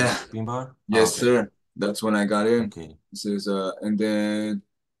and Yeah. bullish pin bar. Oh, Yes, okay, sir. That's when I got in. okay. This is and then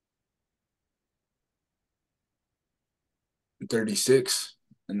 36,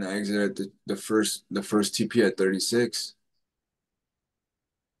 and I exited the first TP at 36.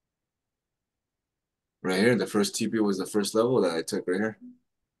 Right here, the first TP was the first level that I took right here.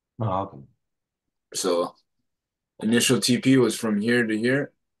 Oh, okay. So initial TP was from here to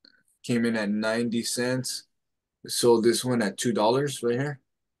here, came in at 90 cents. Sold this one at $2 right here,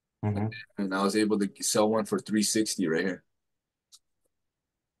 Mm-hmm. and I was able to sell one for 360 right here.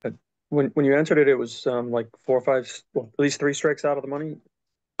 When you entered it, it was like 4 or 5, well, at least 3 strikes out of the money,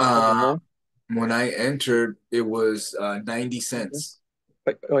 something Uh, more. when I entered, it was 90 Okay. cents.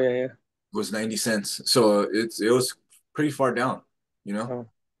 But oh yeah, yeah. It was 90 cents. So it was pretty far down, you know.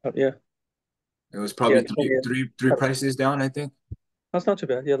 Oh, yeah, It was yeah. probably It's funny, three prices down, I think. that's not too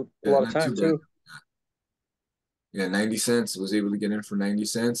bad. You had a Yeah, lot of not time too bad. too. Yeah, 90 cents. Was able to get in for 90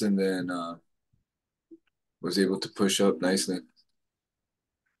 cents and then was able to push up nicely.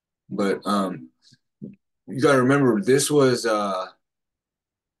 But you gotta remember this was a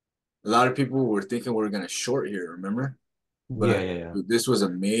lot of people were thinking we were gonna short here, remember? Yeah, But yeah, yeah. this was a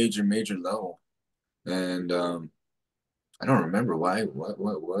major, major level. And I don't remember why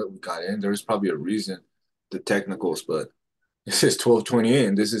what we got in. There was probably a reason, the technicals, but this is 1228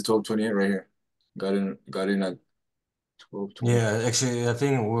 and this is 1228 right here. Got in at 1220. Yeah, actually, I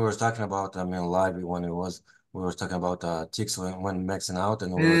think we were talking about, I mean, live when we were talking about ticks when maxing out,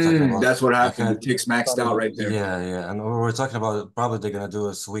 and we were talking about, That's what I happened. The had, ticks maxed out right there. yeah, yeah, and we were talking about probably they're gonna do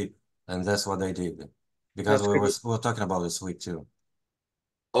a sweep, and that's what they did, because That's good. we were talking about the sweep too,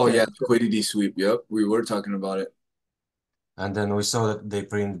 Oh Yeah, yeah, liquidity sweep. Yep, we were talking about it. and then we saw that they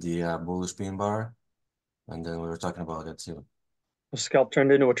print the bullish pin bar, and then we were talking about it too. the scalp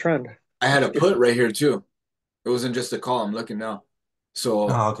turned into a trend. I had That's a good. put right here too. It wasn't just a call. I'm looking now. So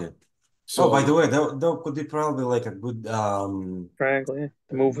Oh, okay. Oh, by so the way, that could be probably like a good Triangle. Yeah,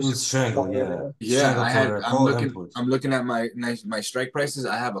 the move good was strangle, fire. yeah, Yeah. yeah, strangle I for had. a I'm call looking. input. I'm looking at my strike prices.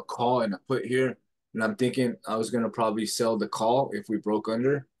 I have a call and a put here, and I'm thinking I was gonna probably sell the call if we broke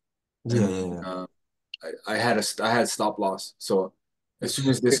under, Yeah, and yeah, yeah. I had stop loss. So as soon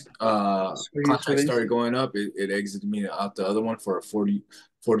It's as this squeeze contract release. started going up, it exited me out the other one for a $40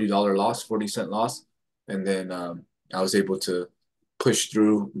 loss, 40-cent loss, and then I was able to push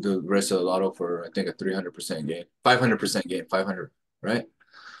through the rest of the lotto for I think a 300% gain, 500% gain, 500, right?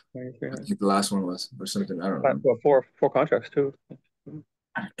 23. I think the last one was or something. I don't remember. Well, four contracts too.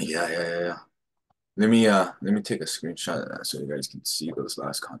 Yeah. Let me take a screenshot of that so you guys can see those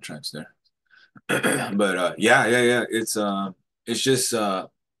last contracts there. But yeah. It's just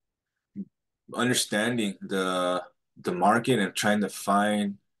understanding the market and trying to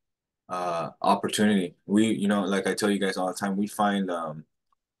find opportunity. Like I tell you guys all the time, we find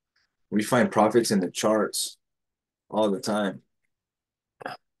profits in the charts all the time.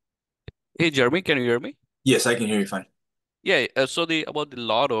 Hey Jeremy, can you hear me? Yes, I can hear you fine. Yeah, so the about the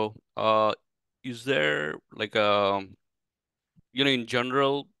lotto, is there like in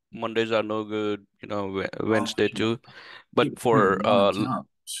general, Mondays are no good, Oh, Wednesday too. But keep going the for wrong account.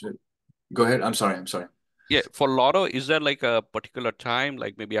 Shit. Go ahead. I'm sorry. I'm sorry. yeah, for lotto, is there like a particular time,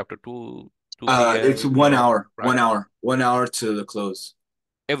 like maybe after 2 It's p.m., 1 hour, right? 1 hour to the close.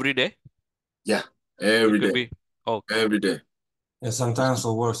 Every day? Yeah, It every could day, be. Okay. every day. Yeah, sometimes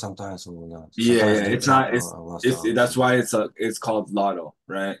it'll work, sometimes it will not. Yeah. Sometimes they It's drop not. a lost That's dollars. why it's called lotto,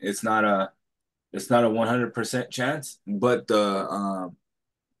 right? It's not a 100% chance, but the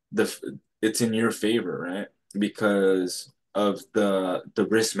it's in your favor, right? Because of the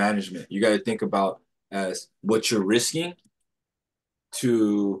risk management. You got to think about as what you're risking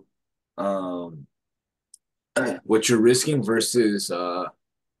to um what you're risking versus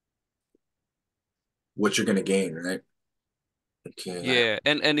what you're gonna gain, right? Okay. Yeah,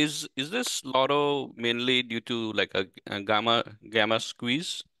 and is this lotto mainly due to like a gamma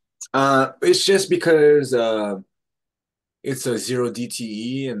squeeze? It's just because it's a zero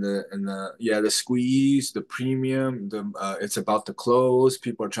DTE and the squeeze, the premium, it's about to close.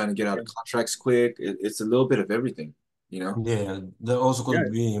 People are trying to get out of contracts quick. It's a little bit of everything. you know? Yeah, there also Yeah.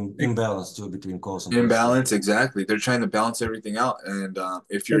 could be imbalance too between calls and puts too. Imbalance, exactly. They're trying to balance everything out. And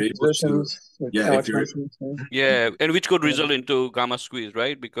if you're And able to, positions, like yeah, if Alex you're, mentioned. Yeah, and which could Yeah. result into gamma squeeze,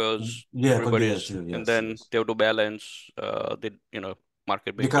 right? Because Yeah, could be that everybody's, too. and Yes, then yes. they have to balance the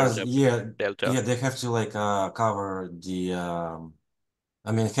market makers Because have delta. yeah, they have to like cover the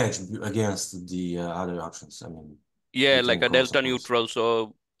I mean hedge against the other options. I mean Yeah, like between a calls and delta puts. neutral.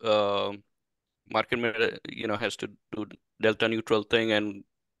 So market has to do delta neutral thing, and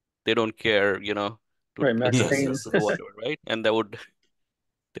they don't care, to Right, max adjust Yes, pain. yes, to yes. whatever, right? And they would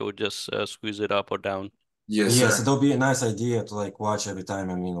just squeeze it up or down. yes, Yes, sir. it'll be a nice idea to like watch every time.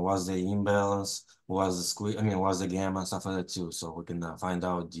 I mean, was the imbalance, was the squeeze, I mean, was the gamma and stuff like that too. So we can find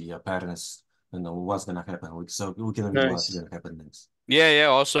out the patterns, what's gonna happen. So we can read what's Nice. gonna happen next. Yeah,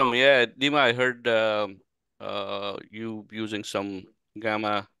 awesome. Yeah, Dima, I heard you using some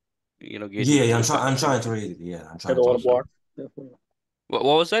gamma, gauging Yeah, yeah, tools. I'm trying to read it. Yeah, I'm Have trying a to lot of read it. Awesome. blocks. Definitely. What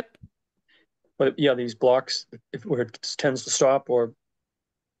was that? But yeah, these blocks, if where it tends to stop, or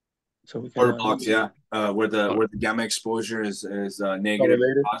so we can Order blocks, yeah. Where the gamma exposure is negative or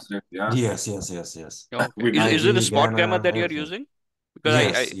correlate it. positive, yeah. Yes, yes, yes, yes. Okay. We Is it a IV, spot gamma gamma, that you're everything. using? Because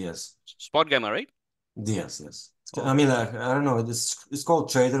Yes, I yes, spot gamma, right? yes, yes. I mean, Okay. I don't know. It's called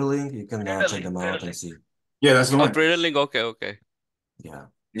Trader Link. You can check Trader them out and link. see. Yeah, that's the Oh, one. trader link. Okay, okay. Yeah.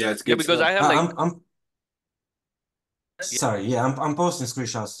 Yeah, it's Yeah, good because stuff. I have like I'm yeah. sorry. Yeah, I'm posting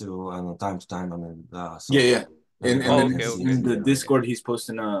screenshots to time to time. I mean, Yeah, yeah. so And Oh, everybody then can okay, okay. see. in the Yeah, Discord, he's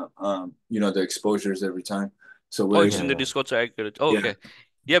posting the exposures every time. So Oh, we're it's yeah, in the yeah. Discord, so I get it. Oh, yeah, okay.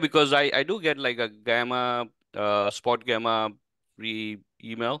 Yeah, because I do get like a gamma, spot gamma free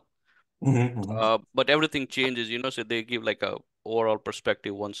email. Hmm. But everything changes, so they give like a overall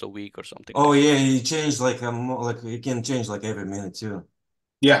perspective once a week or something Oh like that. yeah, he changed like like you can change like every minute too.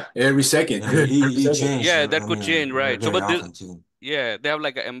 yeah. Every second, Yeah, every he second. changed. Yeah, that I could mean, change, right? So, very but this, often too. yeah, they have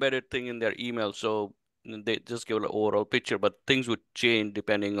like an embedded thing in their email, so they just give an overall picture, but things would change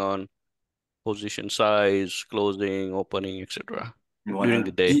depending on position size, closing, opening, etc. during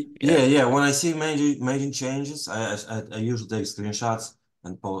the 100. day. Yeah, Yeah. yeah. When I see major changes, I usually take screenshots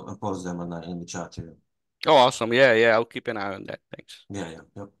and post them in the chat too. Oh, awesome. Yeah, yeah. I'll keep an eye on that. Thanks. Yeah, yeah,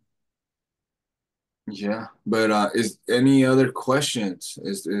 yep. Yeah, but is any other questions?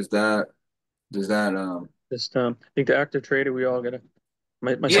 Is that does that Just I think the active trader, we all gotta,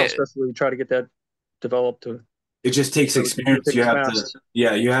 myself Yeah. especially, try to get that developed to it just takes where we can do experience. You things have to fast.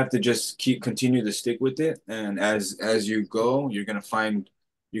 yeah, you have to just continue to stick with it, and as you go, you're gonna find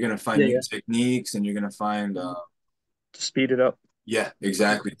Yeah, new yeah. techniques, and you're gonna find To speed it up. yeah,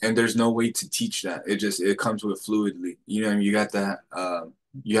 exactly. And there's no way to teach that. It comes with fluidly. You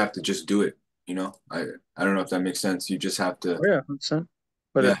have to just do it, you know? I don't know if that makes sense. You just have to Oh yeah, 100%.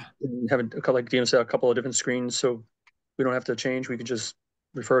 But yeah. having a couple, like DM said, a couple of different screens, so we don't have to change. We can just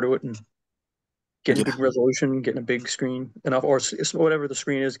refer to it and get a Yeah. big resolution, getting a big screen enough, or whatever the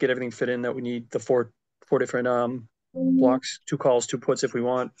screen is, get everything fit in that we need. The four different blocks, 2 calls, 2 puts if we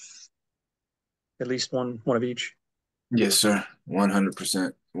want, at least one of each. Yes, sir.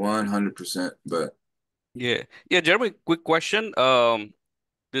 100%. 100%. But Yeah. Yeah, Jeremy, quick question.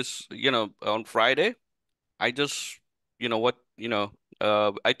 This, on Friday, I just,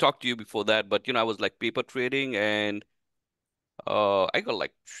 I talked to you before that, but, I was like paper trading and I got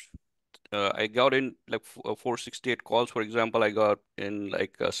like, I got in like 468 calls, for example. I got in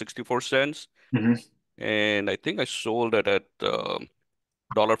like 64 cents mhm. and I think I sold it at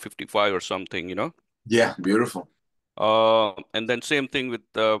 $1.55 or something. Yeah, beautiful. And then same thing with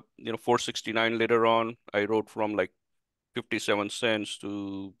 469 later on. I wrote from like 57 cents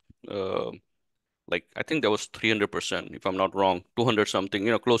to uh, like I think that was 300%, if I'm not wrong, 200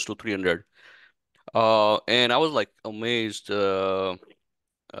 something, close to 300. And I was like amazed with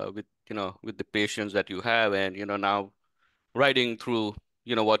the patience that you have, and now writing through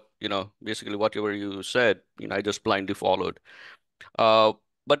basically whatever you said, I just blindly followed.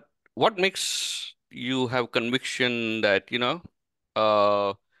 But what makes you have conviction that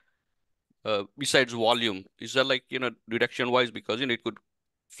uh besides volume, is that like direction wise, because it could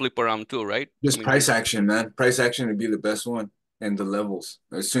flip around too, right? I Just mean, price action, man. Price action would be the best one, and the levels.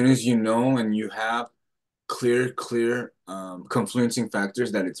 As soon as you know and you have clear confluencing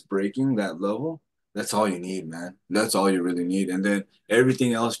factors that it's breaking that level, that's all you need, man. That's all you really need. And then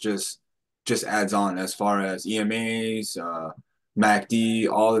everything else just adds on as far as EMAs, MACD,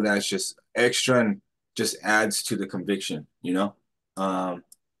 all of that's just extra and just adds to the conviction, you know? Um,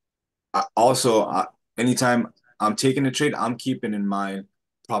 anytime I'm taking a trade, I'm keeping in mind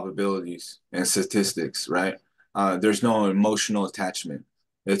probabilities and statistics, right? There's no emotional attachment.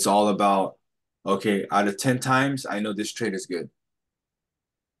 It's all about Okay, out of 10 times, I know this trade is good.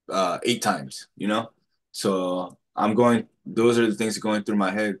 8 times, you know? So I'm going, those are the things going through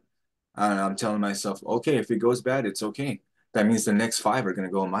my head. And I'm telling myself, okay, if it goes bad, it's okay. That means the next five are going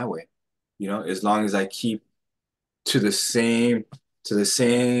to go my way. You know, as long as I keep to the same,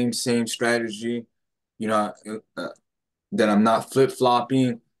 same strategy, you know, that I'm not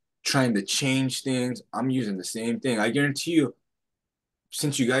flip-flopping, trying to change things. I'm using the same thing. I guarantee you,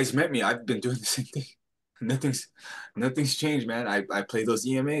 since you guys met me, I've been doing the same thing. Nothing's nothing's changed, man. I play those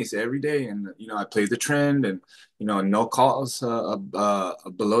EMAs every day, and you know I play the trend, and you know no calls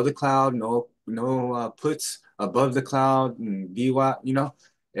below the cloud, no puts above the cloud, and VWAP. You know,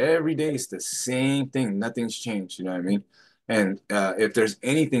 every day it's the same thing. Nothing's changed. You know what I mean? And if there's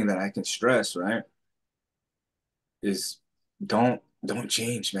anything that I can stress, right, is don't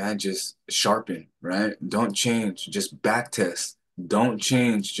change, man. Just sharpen, right? Don't change. Just back test. Don't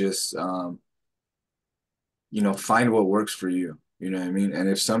change. Just you know, find what works for you. You know what I mean? And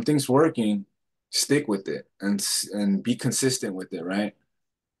if something's working, stick with it and be consistent with it, right?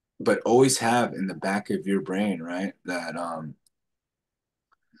 But always have in the back of your brain, right, that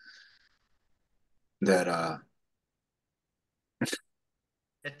that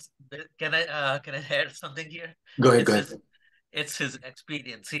It's can I add something here? go ahead, go It's ahead. his it's his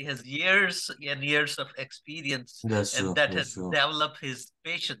experience. He has years and years of experience, That's and true. that has That's true. developed his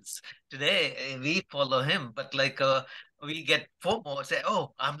patience. Today we follow him, but like we get FOMO, say,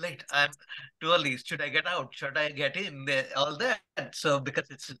 "Oh, I'm late. I'm too early. Should I get out? Should I get in?" All that. So because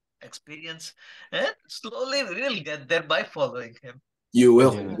it's his experience, and slowly we'll get there by following him. You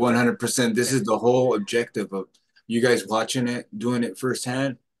will, Yeah. 100%. This Yeah. is the whole objective of you guys watching it, doing it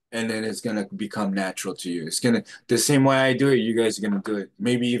firsthand, and then it's gonna become natural to you. It's gonna the same way I do it, you guys are gonna do it.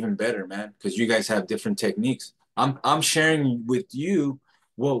 Maybe even better, man, because you guys have different techniques. I'm sharing with you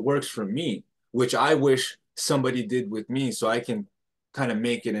what works for me, which I wish somebody did with me so I can kind of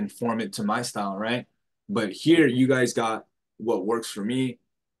make it and form it to my style, right? But here you guys got what works for me,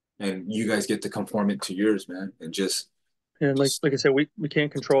 and you guys get to conform it to yours, man, and And just like I said, we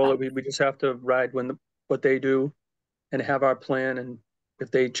can't control it. We just have to ride what they do and have our plan. And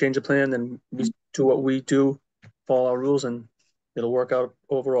if they change the plan, then we do what we do, follow our rules, and it'll work out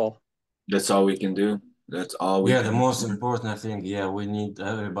overall. that's all we can do. That's all we Yeah, the can most do. important, I think, yeah,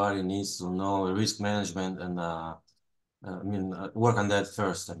 everybody needs to know risk management and work on that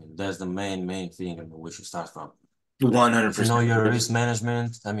first. I mean, that's the main thing. I mean, we should start from. If you know 100%. your risk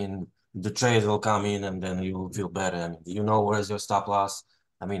management, I mean, the trade will come in and then you will feel better. I mean, you know where's your stop loss.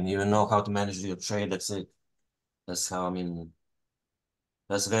 I mean, you know how to manage your trade. That's it. That's how, I mean,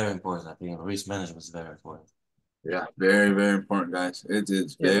 that's very important. I think risk management is very important. Yeah, very, very important, guys. It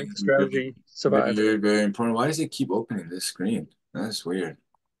is Yeah, very, make the very, strategy survive. very, very important. Why does it keep opening this screen? That's weird.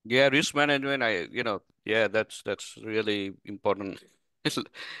 Yeah, risk management, yeah, that's really important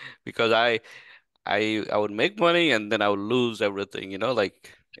because I would make money and then I would lose everything,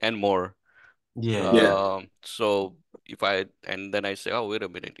 like and more. Yeah, Yeah, yeah. So if I and then I say, oh, wait a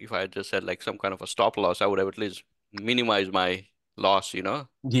minute, if I just had like some kind of a stop loss, I would have at least minimized my loss.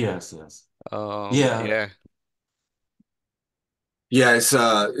 Yes, yes. Yeah, Yeah. yeah.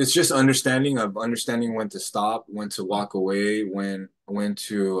 It's just understanding when to stop, when to walk away, when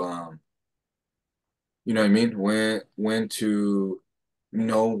to you know what I mean? When to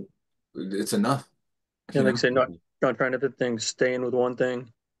know it's enough. You And like I know? say, not trying to fit things, staying with one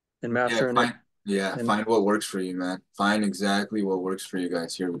thing and Yeah, mastering it. And find what works for you, man. Find exactly what works for you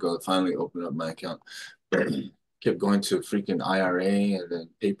guys. Here we go. Finally open up my account. Kept going to freaking IRA and then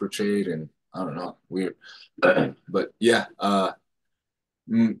paper trade and I don't know, weird. But yeah,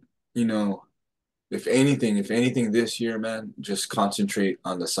 mm, you know, if anything this year, man, just concentrate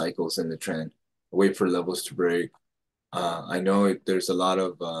on the cycles and the trend. Wait for levels to break. I know there's a lot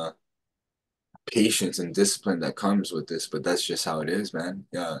of patience and discipline that comes with this, but that's just how it is, man.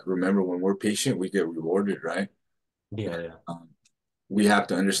 Yeah, remember when we're patient, we get rewarded, right? yeah, yeah. Um, we have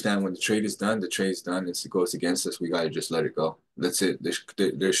to understand when the trade is done, the trade is done. It goes against us. We got to just let it go. That's it.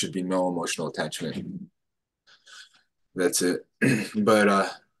 There should be no emotional attachment. That's it.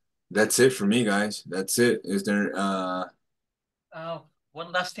 But that's it for me, guys. That's it. Is there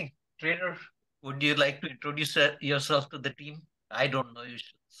One last thing, trader, would you like to introduce yourself to the team? I don't know you.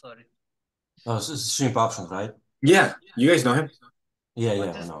 Sorry. Oh, it's shrimp options, right? yeah, you guys know him. Yeah, What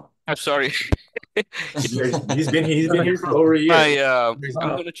yeah, I is know. I'm sorry. You guys, he's been here for he's over a year. My I'm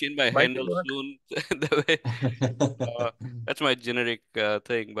uh, gonna change my Mike handle at work. soon. The way uh, that's my generic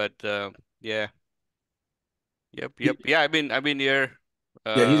thing, but yeah. Yep. He, Yeah, I've been here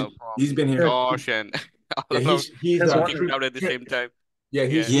yeah, from he's been here. Yeah, Josh and Yeah, all of he's that's got one. kicked out at the same time. yeah,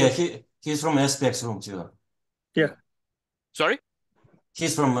 Yeah. Yeah, he He's from SPX room too. Yeah. Sorry?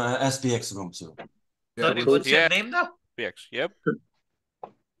 He's from SPX room too. Sorry, cool. what's your Yeah, name now? PX. Yep.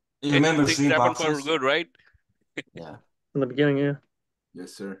 You remember Things Shrimp happen for Access? good, right? Yeah. In the beginning, yeah.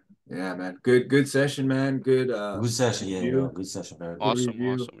 Yes, sir. Yeah, man. Good session, man. Good Good session. Yeah, review. good session. Very good. Good Awesome,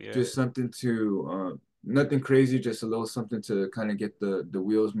 review. awesome. Yeah. Just something to nothing crazy, just a little something to kind of get the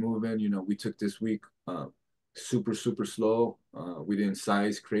wheels moving. You know, we took this week super slow. We didn't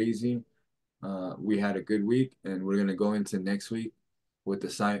size crazy. We had a good week, and we're gonna go into next week with the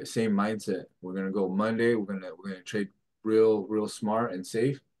same mindset. We're gonna go Monday. We're gonna trade real smart and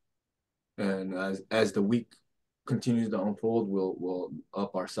safe. And as the week continues to unfold, we'll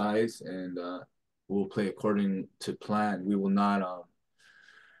up our size and we'll play according to plan. We will not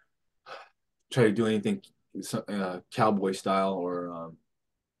try to do anything cowboy style or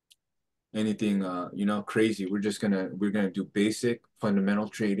anything crazy. We're gonna do basic fundamental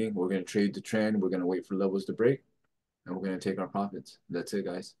trading. We're gonna trade the trend. We're gonna wait for levels to break, and we're gonna take our profits. That's it,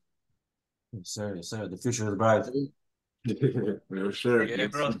 guys. Yes, sir. Yes, sir. The future is bright. For sure. Thank you,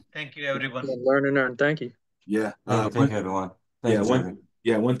 bro. Thank you, everyone. Learn and earn. Thank you. Yeah. Thank you, everyone. Thank you, Jeremy.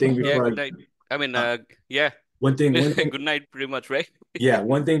 One thing Yeah, before good night. I mean, yeah. one thing Good night, pretty much, right? yeah,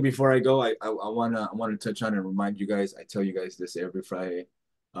 one thing before I go, I wanna touch on and remind you guys. I tell you guys this every Friday.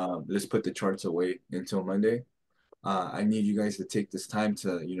 Let's put the charts away until Monday. I need you guys to take this time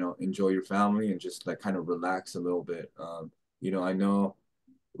to enjoy your family and just like kind of relax a little bit. I know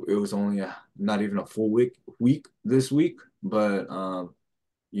it was only not even a full week this week, but on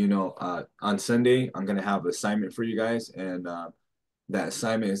Sunday I'm gonna have an assignment for you guys, and that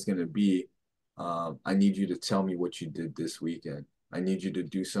assignment is gonna be I need you to tell me what you did this weekend. I need you to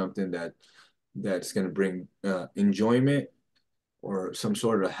do something that's gonna bring enjoyment or some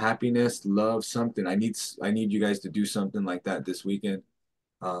sort of happiness, love, something. I need you guys to do something like that this weekend,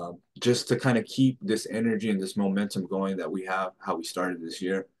 just to kind of keep this energy and this momentum going that we have, how we started this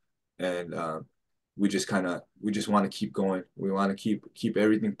year, and we just want to keep going. We want to keep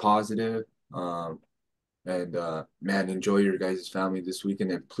everything positive, and man, enjoy your guys' family this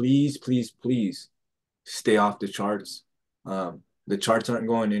weekend, and please stay off the charts. The charts aren't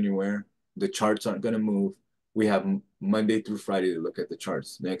going anywhere. The charts aren't going to move. We have Monday through Friday to look at the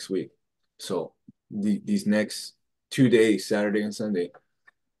charts next week. So these next 2 days, Saturday and Sunday,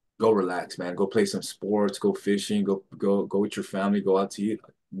 go relax, man. Go play some sports. Go fishing. Go with your family. Go out to eat.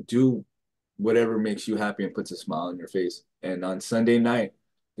 Do whatever makes you happy and puts a smile on your face. And on Sunday night,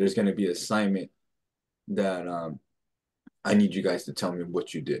 there's going to be an assignment that I need you guys to tell me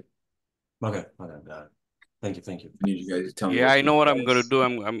what you did. Okay, got it. Thank you. I need you guys to tell me Yeah, what I you know did. what I'm gonna do.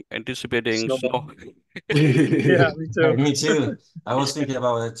 I'm anticipating Snowball. snow. Yeah, me too. Me too. I was thinking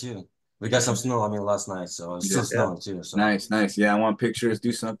about that too. We got some snow, last night, so it's still Yeah. snowing too. So Nice. Yeah, I want pictures.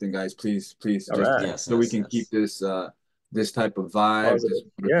 Do something, guys. Please, All just right. yes, so we can keep this type of vibe, this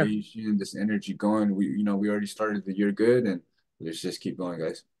Positive. Yeah. motivation, this energy going. We already started the year good, and let's just keep going,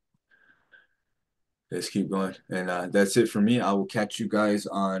 guys. Let's keep going. And that's it for me. I will catch you guys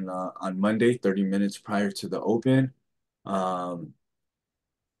on Monday, 30 minutes prior to the open. Um,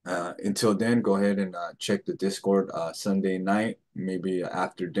 until then, go ahead and check the Discord Sunday night, maybe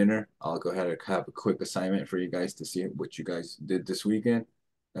after dinner. I'll go ahead and have a quick assignment for you guys to see what you guys did this weekend.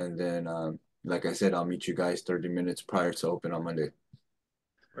 And then, like I said, I'll meet you guys 30 minutes prior to open on Monday.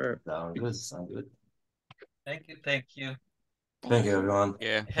 All right. sound good. Thank you. Thank you, everyone.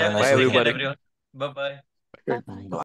 Yeah. Have a Happy nice Bye, weekend, weekend. everybody. everyone. Bye-bye. Good. Bye.